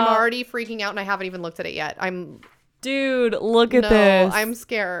freak out. already freaking out and I haven't even looked at it yet. Dude, look at No, this. I'm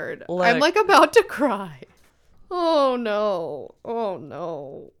scared. Look. I'm like about to cry. Oh no. Oh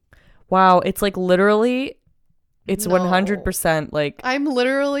no. Wow, it's like literally, it's No. 100% like, I'm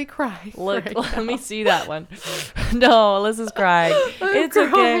literally crying. look, right let now. me see that one. No, Alyssa's crying. I'm It's okay.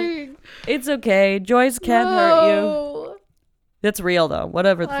 crying. It's okay. Joyce can't hurt you. No. That's real though.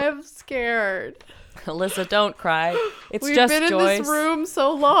 Whatever. I'm scared. Alyssa, don't cry. It's We've just been Joyce. in this room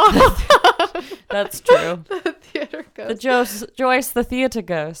so long. That's true. The theater The ghost. Joyce, the theater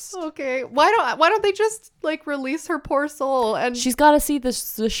ghost. Okay, why don't they just like release her poor soul and She's got to see the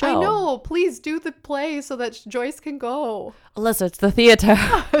show. I know, please do the play so that Joyce can go. Alyssa, it's the theater.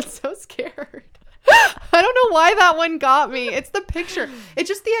 I'm so scared. I don't know why that one got me. It's the picture. It's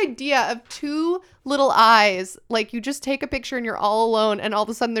just the idea of two little eyes. Like you just take a picture and you're all alone and all of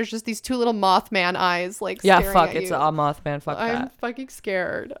a sudden there's just these two little Mothman eyes like Yeah, staring fuck. at It's you. a Mothman. Fuck I'm that. fucking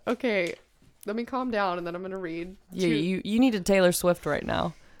scared. Okay, let me calm down and then I'm gonna read. You need a Taylor Swift right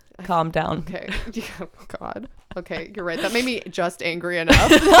now. Calm down. Okay. Yeah, God. Okay, you're right. That made me just angry enough.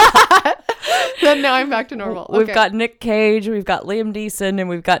 Then now I'm back to normal. We've Okay. got Nick Cage, we've got Liam Neeson, and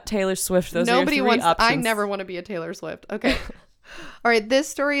we've got Taylor Swift. Those are your Nobody three wants. options. I never want to be a Taylor Swift. Okay. All right, this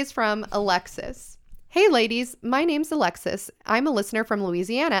story is from Alexis. Hey ladies, my name's Alexis. I'm a listener from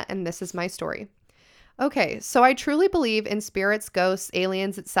Louisiana, and this is my story. Okay, so I truly believe in spirits, ghosts,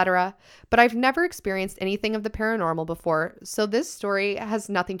 aliens, etc., but I've never experienced anything of the paranormal before, so this story has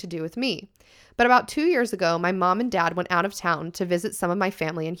nothing to do with me. But about 2 years ago, my mom and dad went out of town to visit some of my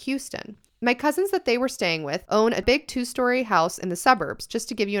family in Houston. My cousins that they were staying with own a big 2-story house in the suburbs, just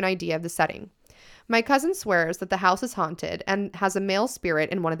to give you an idea of the setting. My cousin swears that the house is haunted and has a male spirit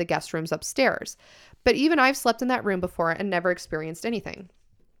in one of the guest rooms upstairs, but even I've slept in that room before and never experienced anything.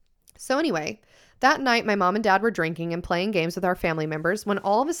 So anyway, that night, my mom and dad were drinking and playing games with our family members when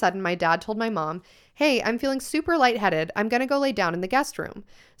all of a sudden my dad told my mom, hey, I'm feeling super lightheaded. I'm going to go lay down in the guest room.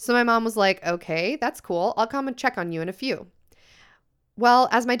 So my mom was like, okay, that's cool. I'll come and check on you in a few. Well,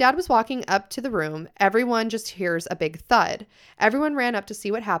 as my dad was walking up to the room, everyone just hears a big thud. Everyone ran up to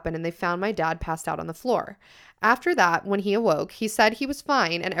see what happened and they found my dad passed out on the floor. After that, when he awoke, he said he was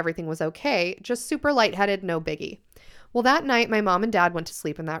fine and everything was okay, just super lightheaded, no biggie. Well, that night, my mom and dad went to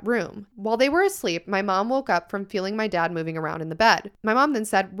sleep in that room. While they were asleep, my mom woke up from feeling my dad moving around in the bed. My mom then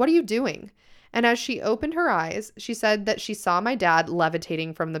said, what are you doing? And as she opened her eyes, she said that she saw my dad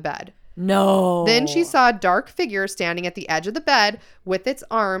levitating from the bed. No. Then she saw a dark figure standing at the edge of the bed with its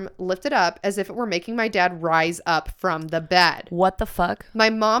arm lifted up as if it were making my dad rise up from the bed. What the fuck? My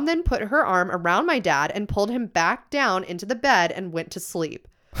mom then put her arm around my dad and pulled him back down into the bed and went to sleep.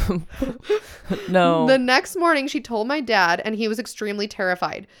 No. The next morning, she told my dad, and he was extremely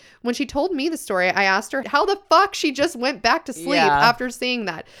terrified. When she told me the story, I asked her how the fuck she just went back to sleep after seeing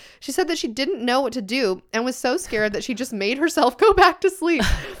that. She said that she didn't know what to do and was so scared that she just made herself go back to sleep.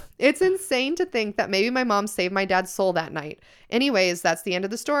 It's insane to think that maybe my mom saved my dad's soul that night. Anyways, that's the end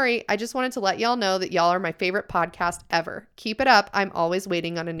of the story. I just wanted to let y'all know that y'all are my favorite podcast ever. Keep it up. I'm always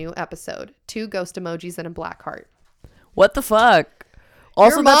waiting on a new episode. 2 ghost emojis and a black heart. What the fuck?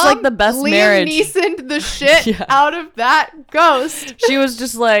 Also, Your that's mom, like the best Liam marriage. Neeson the shit Yeah. out of that ghost. She was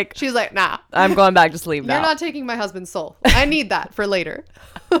just like, She's like, nah, I'm going back to sleep now. you're not taking my husband's soul. I need that for later.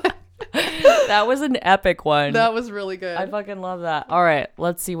 That was an epic one. That was really good. I fucking love that. All right,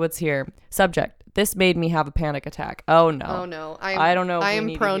 let's see what's here. Subject. This made me have a panic attack. Oh no. Oh no. I don't know if I we am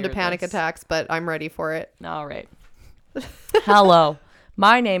need to prone to hear panic this. attacks, but I'm ready for it. All right. Hello.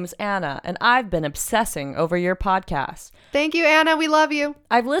 My name's Anna, and I've been obsessing over your podcast. Thank you, Anna. We love you.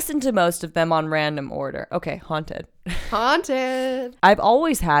 I've listened to most of them on random order. Okay, haunted. Haunted. I've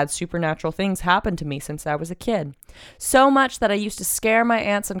always had supernatural things happen to me since I was a kid. So much that I used to scare my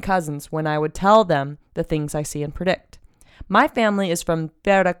aunts and cousins when I would tell them the things I see and predict. My family is from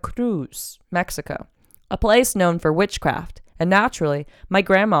Veracruz, Mexico, a place known for witchcraft, and naturally, my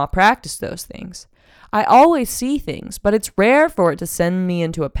grandma practiced those things. I always see things, but it's rare for it to send me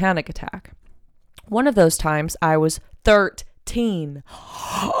into a panic attack. One of those times, I was 13.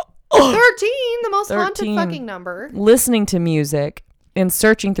 13, the most 13. haunted fucking number. Listening to music and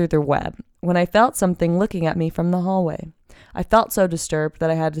searching through the web when I felt something looking at me from the hallway. I felt so disturbed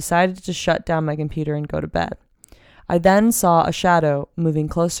that I had decided to shut down my computer and go to bed. I then saw a shadow moving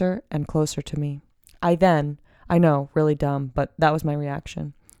closer and closer to me. I know, really dumb, but that was my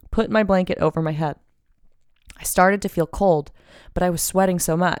reaction, put my blanket over my head. I started to feel cold, but I was sweating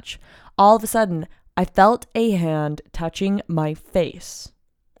so much. All of a sudden, I felt a hand touching my face.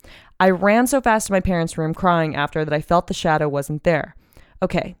 I ran so fast to my parents' room crying after that I felt the shadow wasn't there.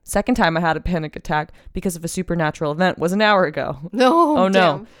 Okay, second time I had a panic attack because of a supernatural event was an hour ago. No. Oh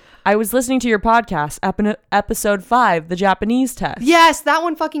no. Damn. I was listening to your podcast, episode 5, the Japanese test. Yes, that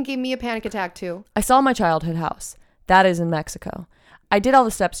one fucking gave me a panic attack too. I saw my childhood house. That is in Mexico. I did all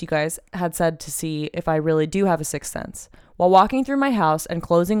the steps you guys had said to see if I really do have a sixth sense. While walking through my house and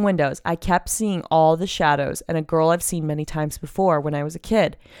closing windows, I kept seeing all the shadows and a girl I've seen many times before when I was a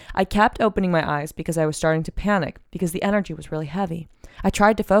kid. I kept opening my eyes because I was starting to panic because the energy was really heavy. I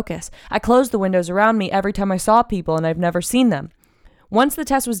tried to focus. I closed the windows around me every time I saw people and I've never seen them. Once the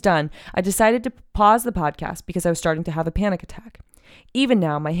test was done, I decided to pause the podcast because I was starting to have a panic attack. Even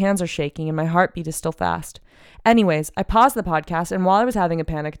now, my hands are shaking and my heartbeat is still fast. Anyways, I paused the podcast, and while I was having a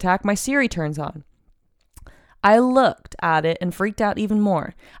panic attack, my Siri turns on. I looked at it and freaked out even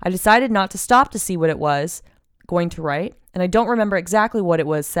more. I decided not to stop to see what it was going to write, and I don't remember exactly what it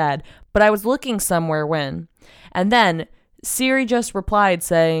was said, but I was looking somewhere when. And then Siri just replied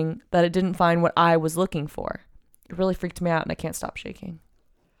saying that it didn't find what I was looking for. It really freaked me out, and I can't stop shaking.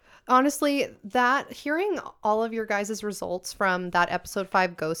 Honestly, that hearing all of your guys' results from that episode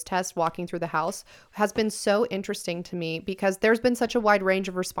 5 ghost test walking through the house has been so interesting to me because there's been such a wide range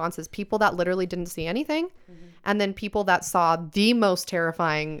of responses. People that literally didn't see anything, and then people that saw the most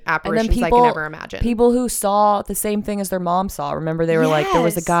terrifying apparitions I can ever imagine. People who saw the same thing as their mom saw. Remember, they were like, there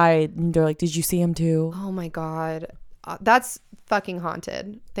was a guy, and they're like, did you see him too? Oh my God. That's fucking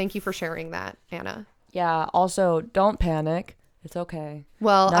haunted. Thank you for sharing that, Anna. Yeah. Also, don't panic. It's okay.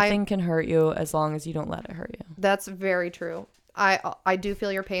 Well, nothing can hurt you as long as you don't let it hurt you. That's very true. I do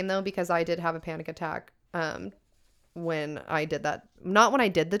feel your pain though, because I did have a panic attack when I did that. Not when I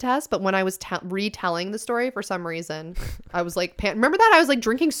did the test, but when I was retelling the story for some reason. I was like, remember that? I was like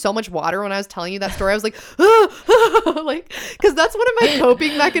drinking so much water when I was telling you that story. I was like, like, because that's one of my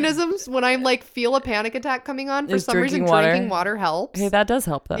coping mechanisms when I like feel a panic attack coming on. For some reason, drinking water helps. Hey, that does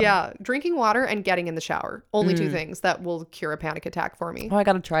help though. Yeah, drinking water and getting in the shower. Only two things that will cure a panic attack for me. Oh, I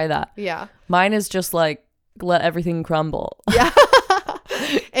gotta try that. Yeah. Mine is just like, let everything crumble. Yeah.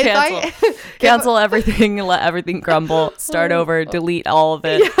 Cancel everything, let everything crumble, start over, delete all of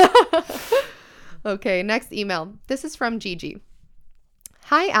it. Yeah. Okay, next email. This is from Gigi.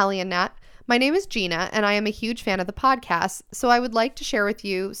 Hi, Allie and Nat. My name is Gina, and I am a huge fan of the podcast, so I would like to share with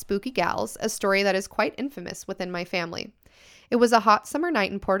you, Spooky Gals, a story that is quite infamous within my family. It was a hot summer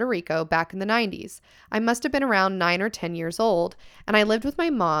night in Puerto Rico back in the 90s. I must have been around 9 or 10 years old, and I lived with my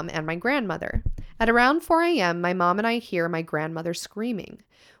mom and my grandmother. At around 4 a.m., my mom and I hear my grandmother screaming.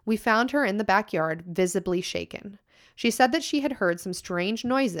 We found her in the backyard, visibly shaken. She said that she had heard some strange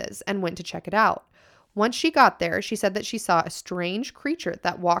noises and went to check it out. Once she got there, she said that she saw a strange creature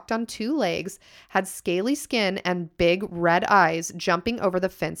that walked on 2 legs, had scaly skin and big red eyes jumping over the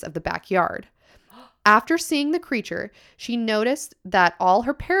fence of the backyard. After seeing the creature, she noticed that all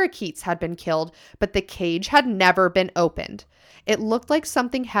her parakeets had been killed, but the cage had never been opened. It looked like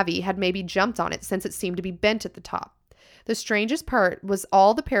something heavy had maybe jumped on it since it seemed to be bent at the top. The strangest part was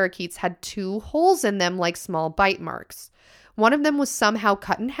all the parakeets had 2 holes in them like small bite marks. One of them was somehow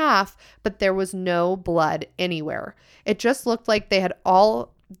cut in half, but there was no blood anywhere. It just looked like they had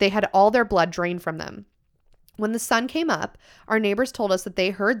all their blood drained from them. When the sun came up, our neighbors told us that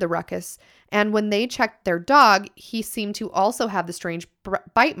they heard the ruckus, and when they checked their dog, he seemed to also have the strange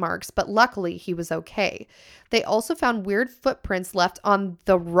bite marks, but luckily he was okay. They also found weird footprints left on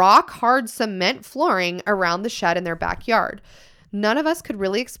the rock-hard cement flooring around the shed in their backyard. None of us could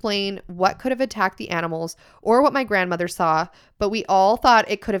really explain what could have attacked the animals or what my grandmother saw, but we all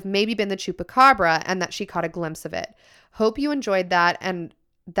thought it could have maybe been the chupacabra and that she caught a glimpse of it. Hope you enjoyed that and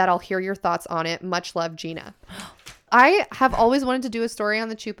that I'll hear your thoughts on it. Much love, Gina. I have always wanted to do a story on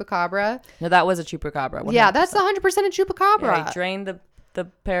the chupacabra. No, that was a chupacabra. 100%. Yeah, that's 100% a chupacabra. Yeah, he drained the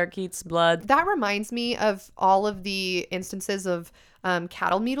parakeet's blood. That reminds me of all of the instances of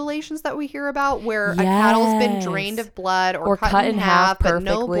cattle mutilations that we hear about where a cattle's been drained of blood or cut in half but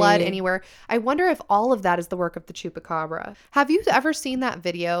no blood anywhere. I wonder if all of that is the work of the chupacabra. Have you ever seen that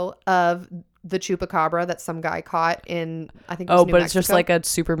video of the chupacabra that some guy caught in, I think it was New Mexico? It's just like a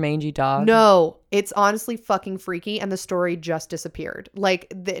super mangy dog. No, it's honestly fucking freaky, and the story just disappeared.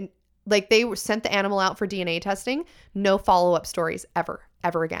 Like they sent the animal out for DNA testing, no follow-up stories ever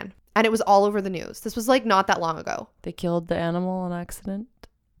again. And it was all over the news. This was like not that long ago. They killed the animal on accident.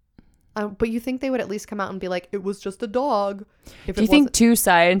 But you think they would at least come out and be like, it was just a dog. Do you think 2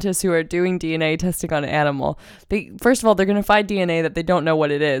 scientists who are doing DNA testing on an animal, first of all, they're going to find DNA that they don't know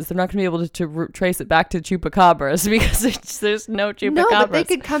what it is. They're not going to be able to trace it back to chupacabras because there's no chupacabras. No, but they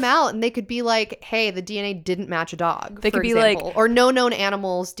could come out and they could be like, hey, the DNA didn't match a dog, for example. Like, or no known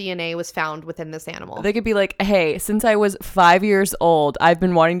animal's DNA was found within this animal. They could be like, hey, since I was 5 years old, I've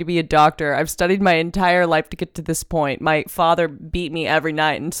been wanting to be a doctor. I've studied my entire life to get to this point. My father beat me every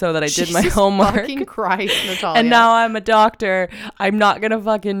night, and so that I did my homework. Fucking Christ, Natalia. And now I'm a doctor. I'm not gonna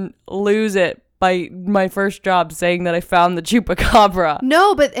fucking lose it by my first job saying that I found the chupacabra.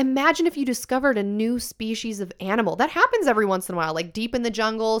 No, but imagine if you discovered a new species of animal. That happens every once in a while. Like deep in the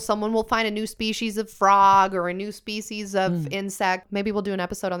jungle, someone will find a new species of frog or a new species of insect. Maybe we'll do an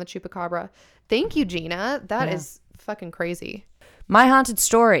episode on the chupacabra. Thank you, Gina. That is fucking crazy. My haunted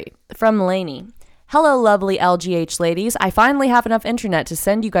story from Lainey. Hello, lovely LGH ladies. I finally have enough internet to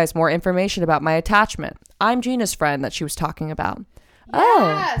send you guys more information about my attachment. I'm Gina's friend that she was talking about.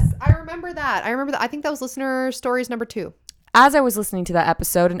 Yes, I remember that. I think that was listener stories number 2. As I was listening to that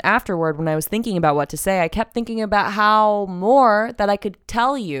episode and afterward when I was thinking about what to say, I kept thinking about how more that I could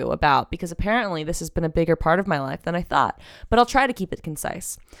tell you about because apparently this has been a bigger part of my life than I thought. But I'll try to keep it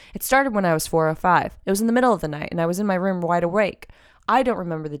concise. It started when I was 4 or 5. It was in the middle of the night and I was in my room wide awake. I don't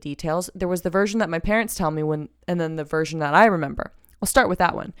remember the details. There was the version that my parents tell me and then the version that I remember. I'll start with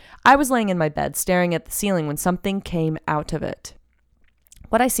that one. I was laying in my bed staring at the ceiling when something came out of it.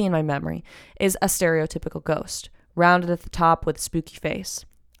 What I see in my memory is a stereotypical ghost, rounded at the top with a spooky face.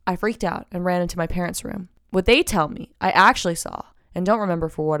 I freaked out and ran into my parents' room. What they tell me I actually saw, and don't remember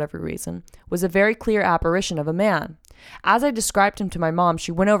for whatever reason, was a very clear apparition of a man. As I described him to my mom,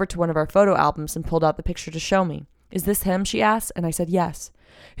 she went over to one of our photo albums and pulled out the picture to show me. Is this him? She asked, and I said yes.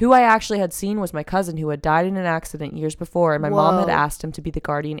 Who I actually had seen was my cousin who had died in an accident years before, and my mom had asked him to be the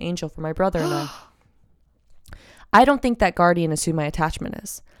guardian angel for my brother and I. I don't think that guardian is who my attachment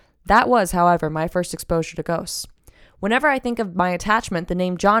is. That was, however, my first exposure to ghosts. Whenever I think of my attachment, the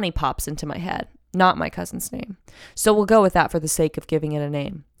name Johnny pops into my head, not my cousin's name. So we'll go with that for the sake of giving it a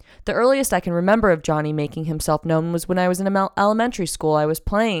name. The earliest I can remember of Johnny making himself known was when I was in elementary school. I was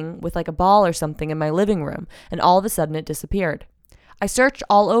playing with like a ball or something in my living room, and all of a sudden it disappeared. I searched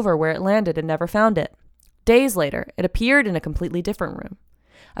all over where it landed and never found it. Days later, it appeared in a completely different room.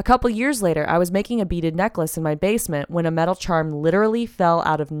 A couple years later, I was making a beaded necklace in my basement when a metal charm literally fell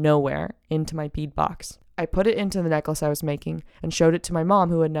out of nowhere into my bead box. I put it into the necklace I was making and showed it to my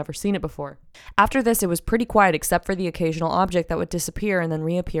mom, who had never seen it before. After this, it was pretty quiet except for the occasional object that would disappear and then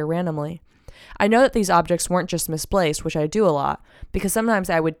reappear randomly. I know that these objects weren't just misplaced, which I do a lot, because sometimes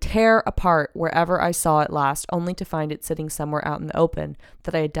I would tear apart wherever I saw it last, only to find it sitting somewhere out in the open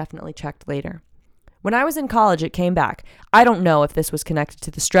that I had definitely checked later. When I was in college, it came back. I don't know if this was connected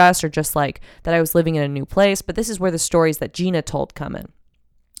to the stress or just like that I was living in a new place, but this is where the stories that Gina told come in.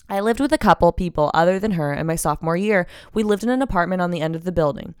 I lived with a couple people other than her, and my sophomore year, we lived in an apartment on the end of the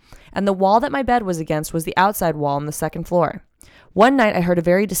building, and the wall that my bed was against was the outside wall on the second floor. One night, I heard a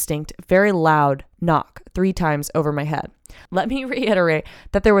very distinct, very loud knock 3 times over my head. Let me reiterate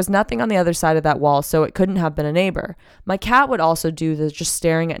that there was nothing on the other side of that wall, so it couldn't have been a neighbor. My cat would also do the just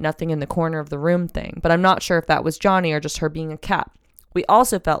staring at nothing in the corner of the room thing, but I'm not sure if that was Johnny or just her being a cat. We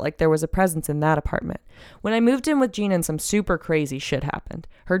also felt like there was a presence in that apartment. When I moved in with Gina, some super crazy shit happened.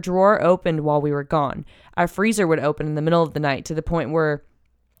 Her drawer opened while we were gone. Our freezer would open in the middle of the night to the point where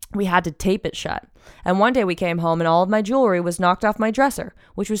we had to tape it shut. And one day we came home and all of my jewelry was knocked off my dresser,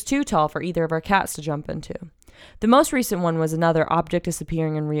 which was too tall for either of our cats to jump into. The most recent one was another object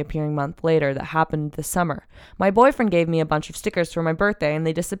disappearing and reappearing month later that happened this summer. My boyfriend gave me a bunch of stickers for my birthday and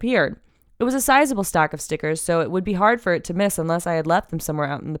they disappeared. It was a sizable stack of stickers, so it would be hard for it to miss unless I had left them somewhere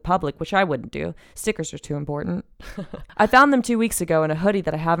out in the public, which I wouldn't do. Stickers are too important. I found them 2 weeks ago in a hoodie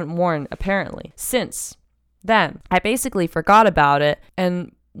that I haven't worn, apparently, since then. I basically forgot about it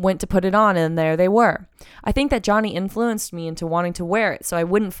and went to put it on, and there they were. I think that Johnny influenced me into wanting to wear it so I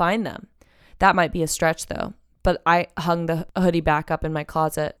wouldn't find them. That might be a stretch, though, but I hung the hoodie back up in my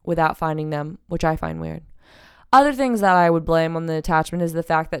closet without finding them, which I find weird. Other things that I would blame on the attachment is the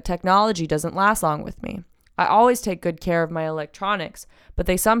fact that technology doesn't last long with me. I always take good care of my electronics, but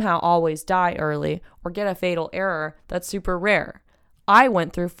they somehow always die early or get a fatal error that's super rare. I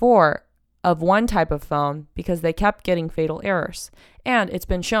went through 4 of one type of phone because they kept getting fatal errors, and it's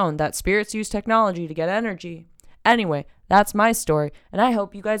been shown that spirits use technology to get energy. Anyway, that's my story, and I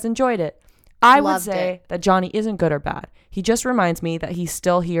hope you guys enjoyed it. I would say that Johnny isn't good or bad. He just reminds me that he's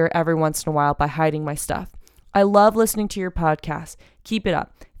still here every once in a while by hiding my stuff. I love listening to your podcast. Keep it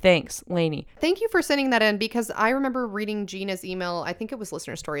up. Thanks, Lainey. Thank you for sending that in, because I remember reading Gina's email. I think it was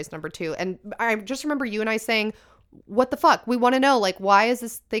Listener Stories number 2. And I just remember you and I saying, what the fuck? We want to know, like, why is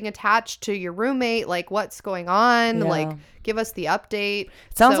this thing attached to your roommate? Like, what's going on? Yeah. Like, give us the update.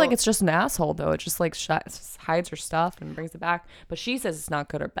 It sounds like it's just an asshole, though. It just, like, hides her stuff and brings it back. But she says it's not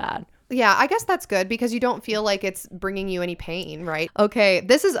good or bad. Yeah, I guess that's good because you don't feel like it's bringing you any pain, right? Okay,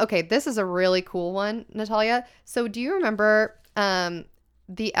 this is a really cool one, Natalia. So do you remember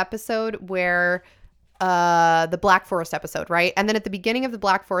the episode where the Black Forest episode, right? And then at the beginning of the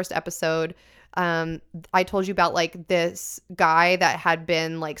Black Forest episode, I told you about like this guy that had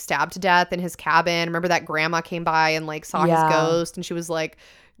been like stabbed to death in his cabin. Remember that grandma came by and like saw his ghost and she was like,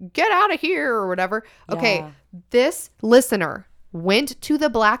 get out of here or whatever. Okay, this listener went to the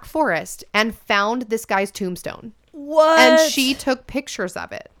Black Forest and found this guy's tombstone. What? And she took pictures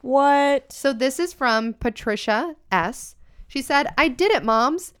of it. What? So this is from Patricia S. She said, I did it,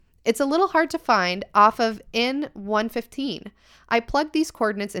 moms. It's a little hard to find off of N115. I plugged these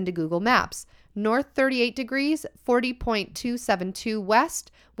coordinates into Google Maps. North 38 degrees, 40.272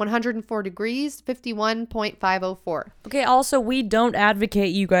 west, 104 degrees, 51.504. Okay, also, we don't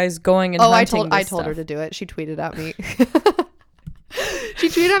advocate you guys going and hunting I told her to do it. She tweeted at me. She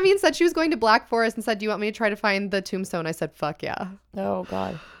tweeted at me and said she was going to Black Forest and said, do you want me to try to find the tombstone? I said, fuck yeah. Oh,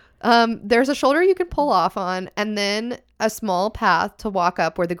 God. There's a shoulder you can pull off on, and then a small path to walk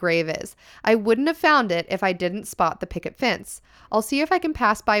up where the grave is. I wouldn't have found it if I didn't spot the picket fence. I'll see if I can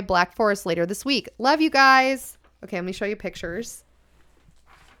pass by Black Forest later this week. Love you guys. Okay, let me show you pictures.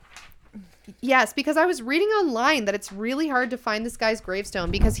 Yes, because I was reading online that it's really hard to find this guy's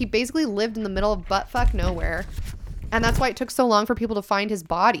gravestone because he basically lived in the middle of buttfuck nowhere. And that's why it took so long for people to find his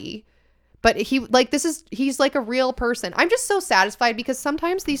body. But he's like a real person. I'm just so satisfied because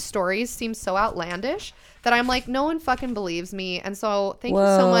sometimes these stories seem so outlandish that I'm like, no one fucking believes me. And so thank you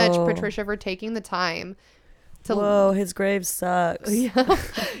so much, Patricia, for taking the time to. Whoa, his grave sucks. Yeah.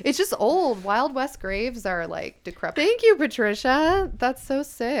 It's just old. Wild West graves are like decrepit. Thank you, Patricia. That's so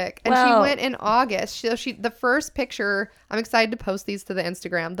sick. And she went in August. The first picture, I'm excited to post these to the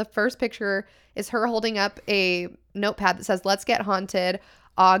Instagram. The first picture is her holding up a notepad that says, "Let's Get Haunted,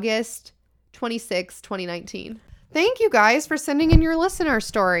 August 26, 2019. Thank you guys for sending in your listener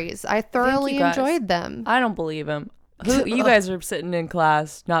stories. I thoroughly enjoyed them. I don't believe him. You guys are sitting in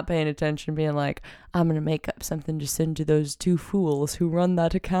class, not paying attention, being like, I'm going to make up something to send to those two fools who run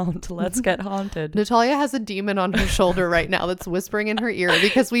that account. Let's Get Haunted. Natalia has a demon on her shoulder right now that's whispering in her ear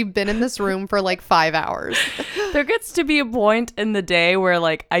because we've been in this room for like 5 hours. There gets to be a point in the day where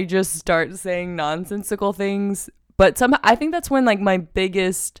like I just start saying nonsensical things. But somehow I think that's when like my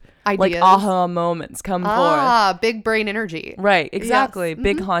biggest ideas, like aha moments come forth. Big brain energy. Right, exactly. Yes.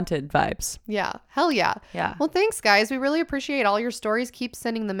 Big haunted vibes. Yeah, hell yeah. Yeah. Well, thanks guys. We really appreciate all your stories. Keep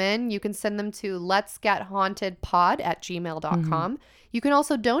sending them in. You can send them to letsgethauntedpod@gmail.com. You can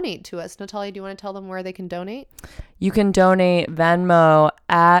also donate to us. Natalia, do you want to tell them where they can donate? You can donate Venmo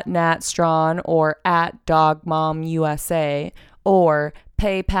at natstrawn or at dogmomusa or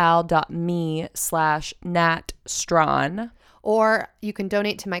paypal.me/natstrawn. Or you can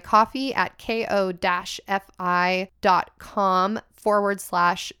donate to my coffee at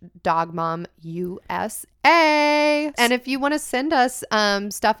ko-fi.com/dogmomusa. And if you want to send us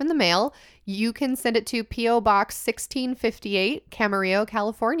stuff in the mail, you can send it to P.O. Box 1658, Camarillo,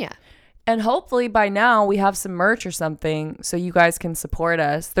 California. And hopefully by now we have some merch or something so you guys can support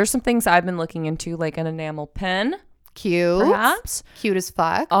us. There's some things I've been looking into, like an enamel pen. Cute. Perhaps. Cute as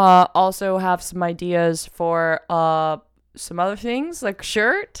fuck. Also have some ideas for some other things like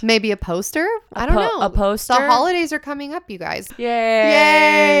shirt. Maybe a poster? I don't know. A poster. The holidays are coming up, you guys.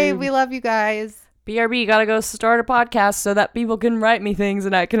 Yay. Yay. We love you guys. BRB, gotta go start a podcast so that people can write me things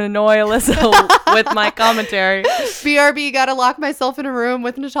and I can annoy Alyssa with my commentary. BRB, gotta lock myself in a room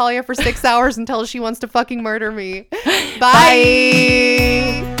with Natalia for 6 hours until she wants to fucking murder me.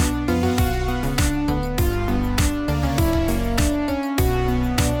 Bye.